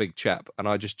quite a big chap, and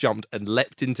I just jumped and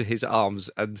leapt into his arms.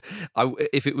 And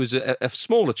if it was a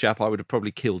smaller chap, I would have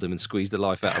probably killed him and squeezed the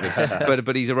life out of him.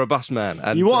 but he's a robust man.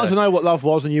 And, you wanted to know what love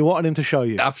was, and you wanted him to show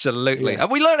you. Absolutely.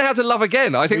 And we learned how to love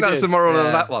again. I think that's the moral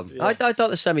of that one. I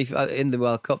thought the in the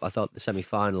World Cup, I thought the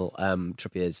semi-final,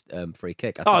 Trippier's free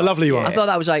kick. A lovely one. I thought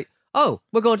that was like, oh,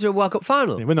 we're going to a World Cup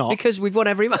final. Yeah, we're not. Because we've won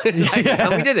every match.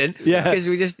 And we didn't. Because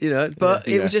we just, but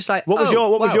it was just like, What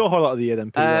was your highlight of the year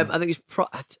then, Peter? I think it's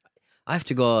I have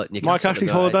to go Newcastle. Mike Ashley's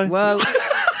holiday? Well,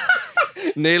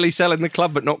 nearly selling the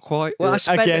club, but not quite. Well, I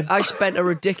spent a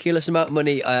ridiculous amount of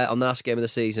money on the last game of the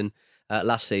season,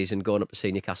 last season, going up to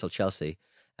see Newcastle Chelsea,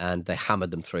 and they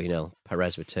hammered them 3-0.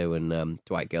 Perez with 2 and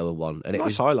Dwight Gill with 1. And it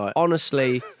was highlight.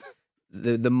 Honestly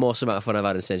the most amount of fun I've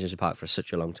had in St James's Park for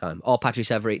such a long time. Or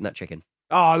Patrice Ever eating that chicken.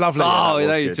 Oh, lovely. Oh,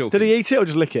 there you talk. Did he eat it or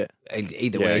just lick it?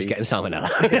 Either way, he's getting salmonella.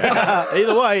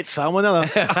 Either way, it's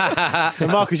salmonella.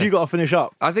 And Marcus, you got to finish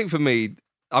up. I think for me,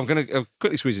 I'm going to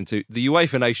quickly squeeze into the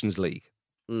UEFA Nations League.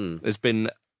 Has been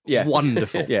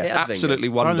wonderful. Absolutely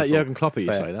wonderful. Don't let Jurgen Klopp you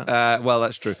say that. Well,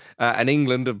 that's true. And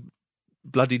England are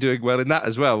bloody doing well in that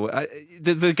as well.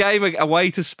 The game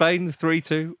away to Spain,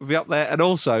 3-2, will be up there. And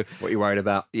also... What are you worried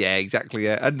about? Yeah, exactly,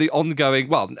 yeah. And the ongoing...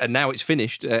 Well, and now it's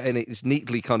finished, and it's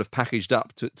neatly kind of packaged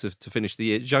up to finich the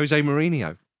year. Jose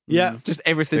Mourinho. Yeah. Just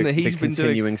everything that he's been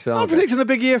doing. I'm predicting a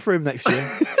big year for him next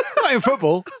year. Not in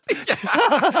football.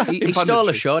 He stole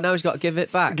a show, now he's got to give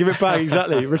it back. Give it back,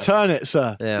 exactly. Return it,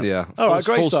 sir. Yeah. All right,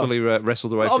 great stuff. Forcefully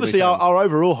wrestled away Obviously, from his hands. our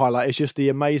overall highlight is just the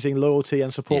amazing loyalty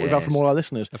and support we've had from all our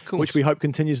listeners, of course, which we hope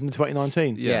continues into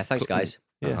 2019. Yeah, thanks, guys.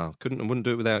 Yeah. Wouldn't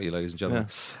do it without you, ladies and gentlemen.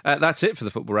 That's it for the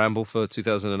Football Ramble for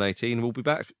 2018. We'll be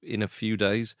back in a few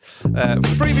days for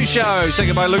the preview show. Say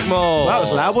goodbye, Luke Moore. That was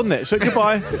loud, wasn't it? So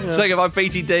goodbye. Say goodbye,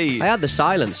 BTD. I had the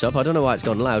silence up. I don't know why it's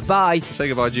gone loud. Bye. Say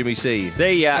goodbye, Jimmy C.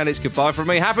 See ya. And it's goodbye from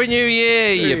me. Happy New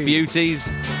Year, you beauties.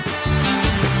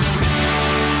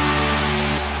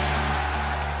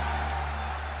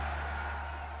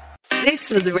 This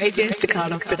was a Radio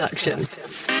Staccato production.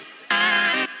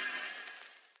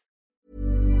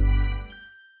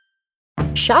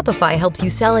 Shopify helps you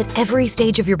sell at every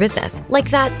stage of your business. Like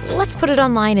that, let's put it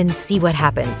online and see what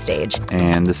happens stage.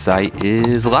 And the site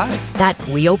is live. That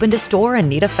we opened a store and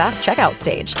need a fast checkout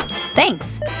stage.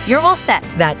 Thanks. You're all set.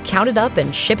 That count it up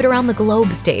and ship it around the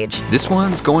globe stage. This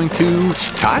one's going to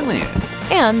Thailand.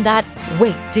 And that,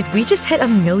 wait, did we just hit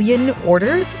 1 million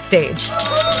orders stage?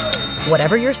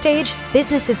 Whatever your stage,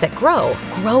 businesses that grow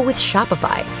with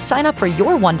Shopify. Sign up for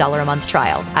your $1 a month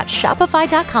trial at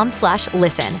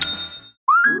shopify.com/listen.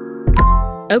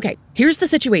 Okay, here's the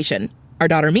situation. Our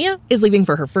daughter Mia is leaving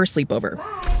for her first sleepover.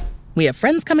 We have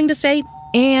friends coming to stay,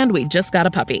 and we just got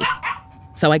a puppy.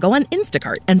 So I go on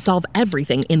Instacart and solve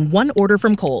everything in one order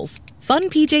from Kohl's. Fun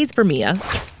PJs for Mia.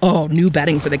 Oh, new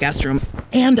bedding for the guest room.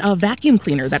 And a vacuum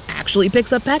cleaner that actually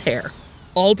picks up pet hair.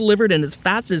 All delivered in as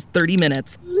fast as 30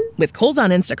 minutes. With Kohl's on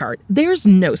Instacart, there's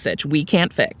no such we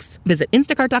can't fix. Visit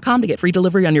instacart.com to get free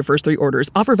delivery on your first 3 orders.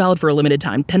 Offer valid for a limited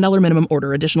time. $10 minimum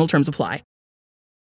order. Additional terms apply.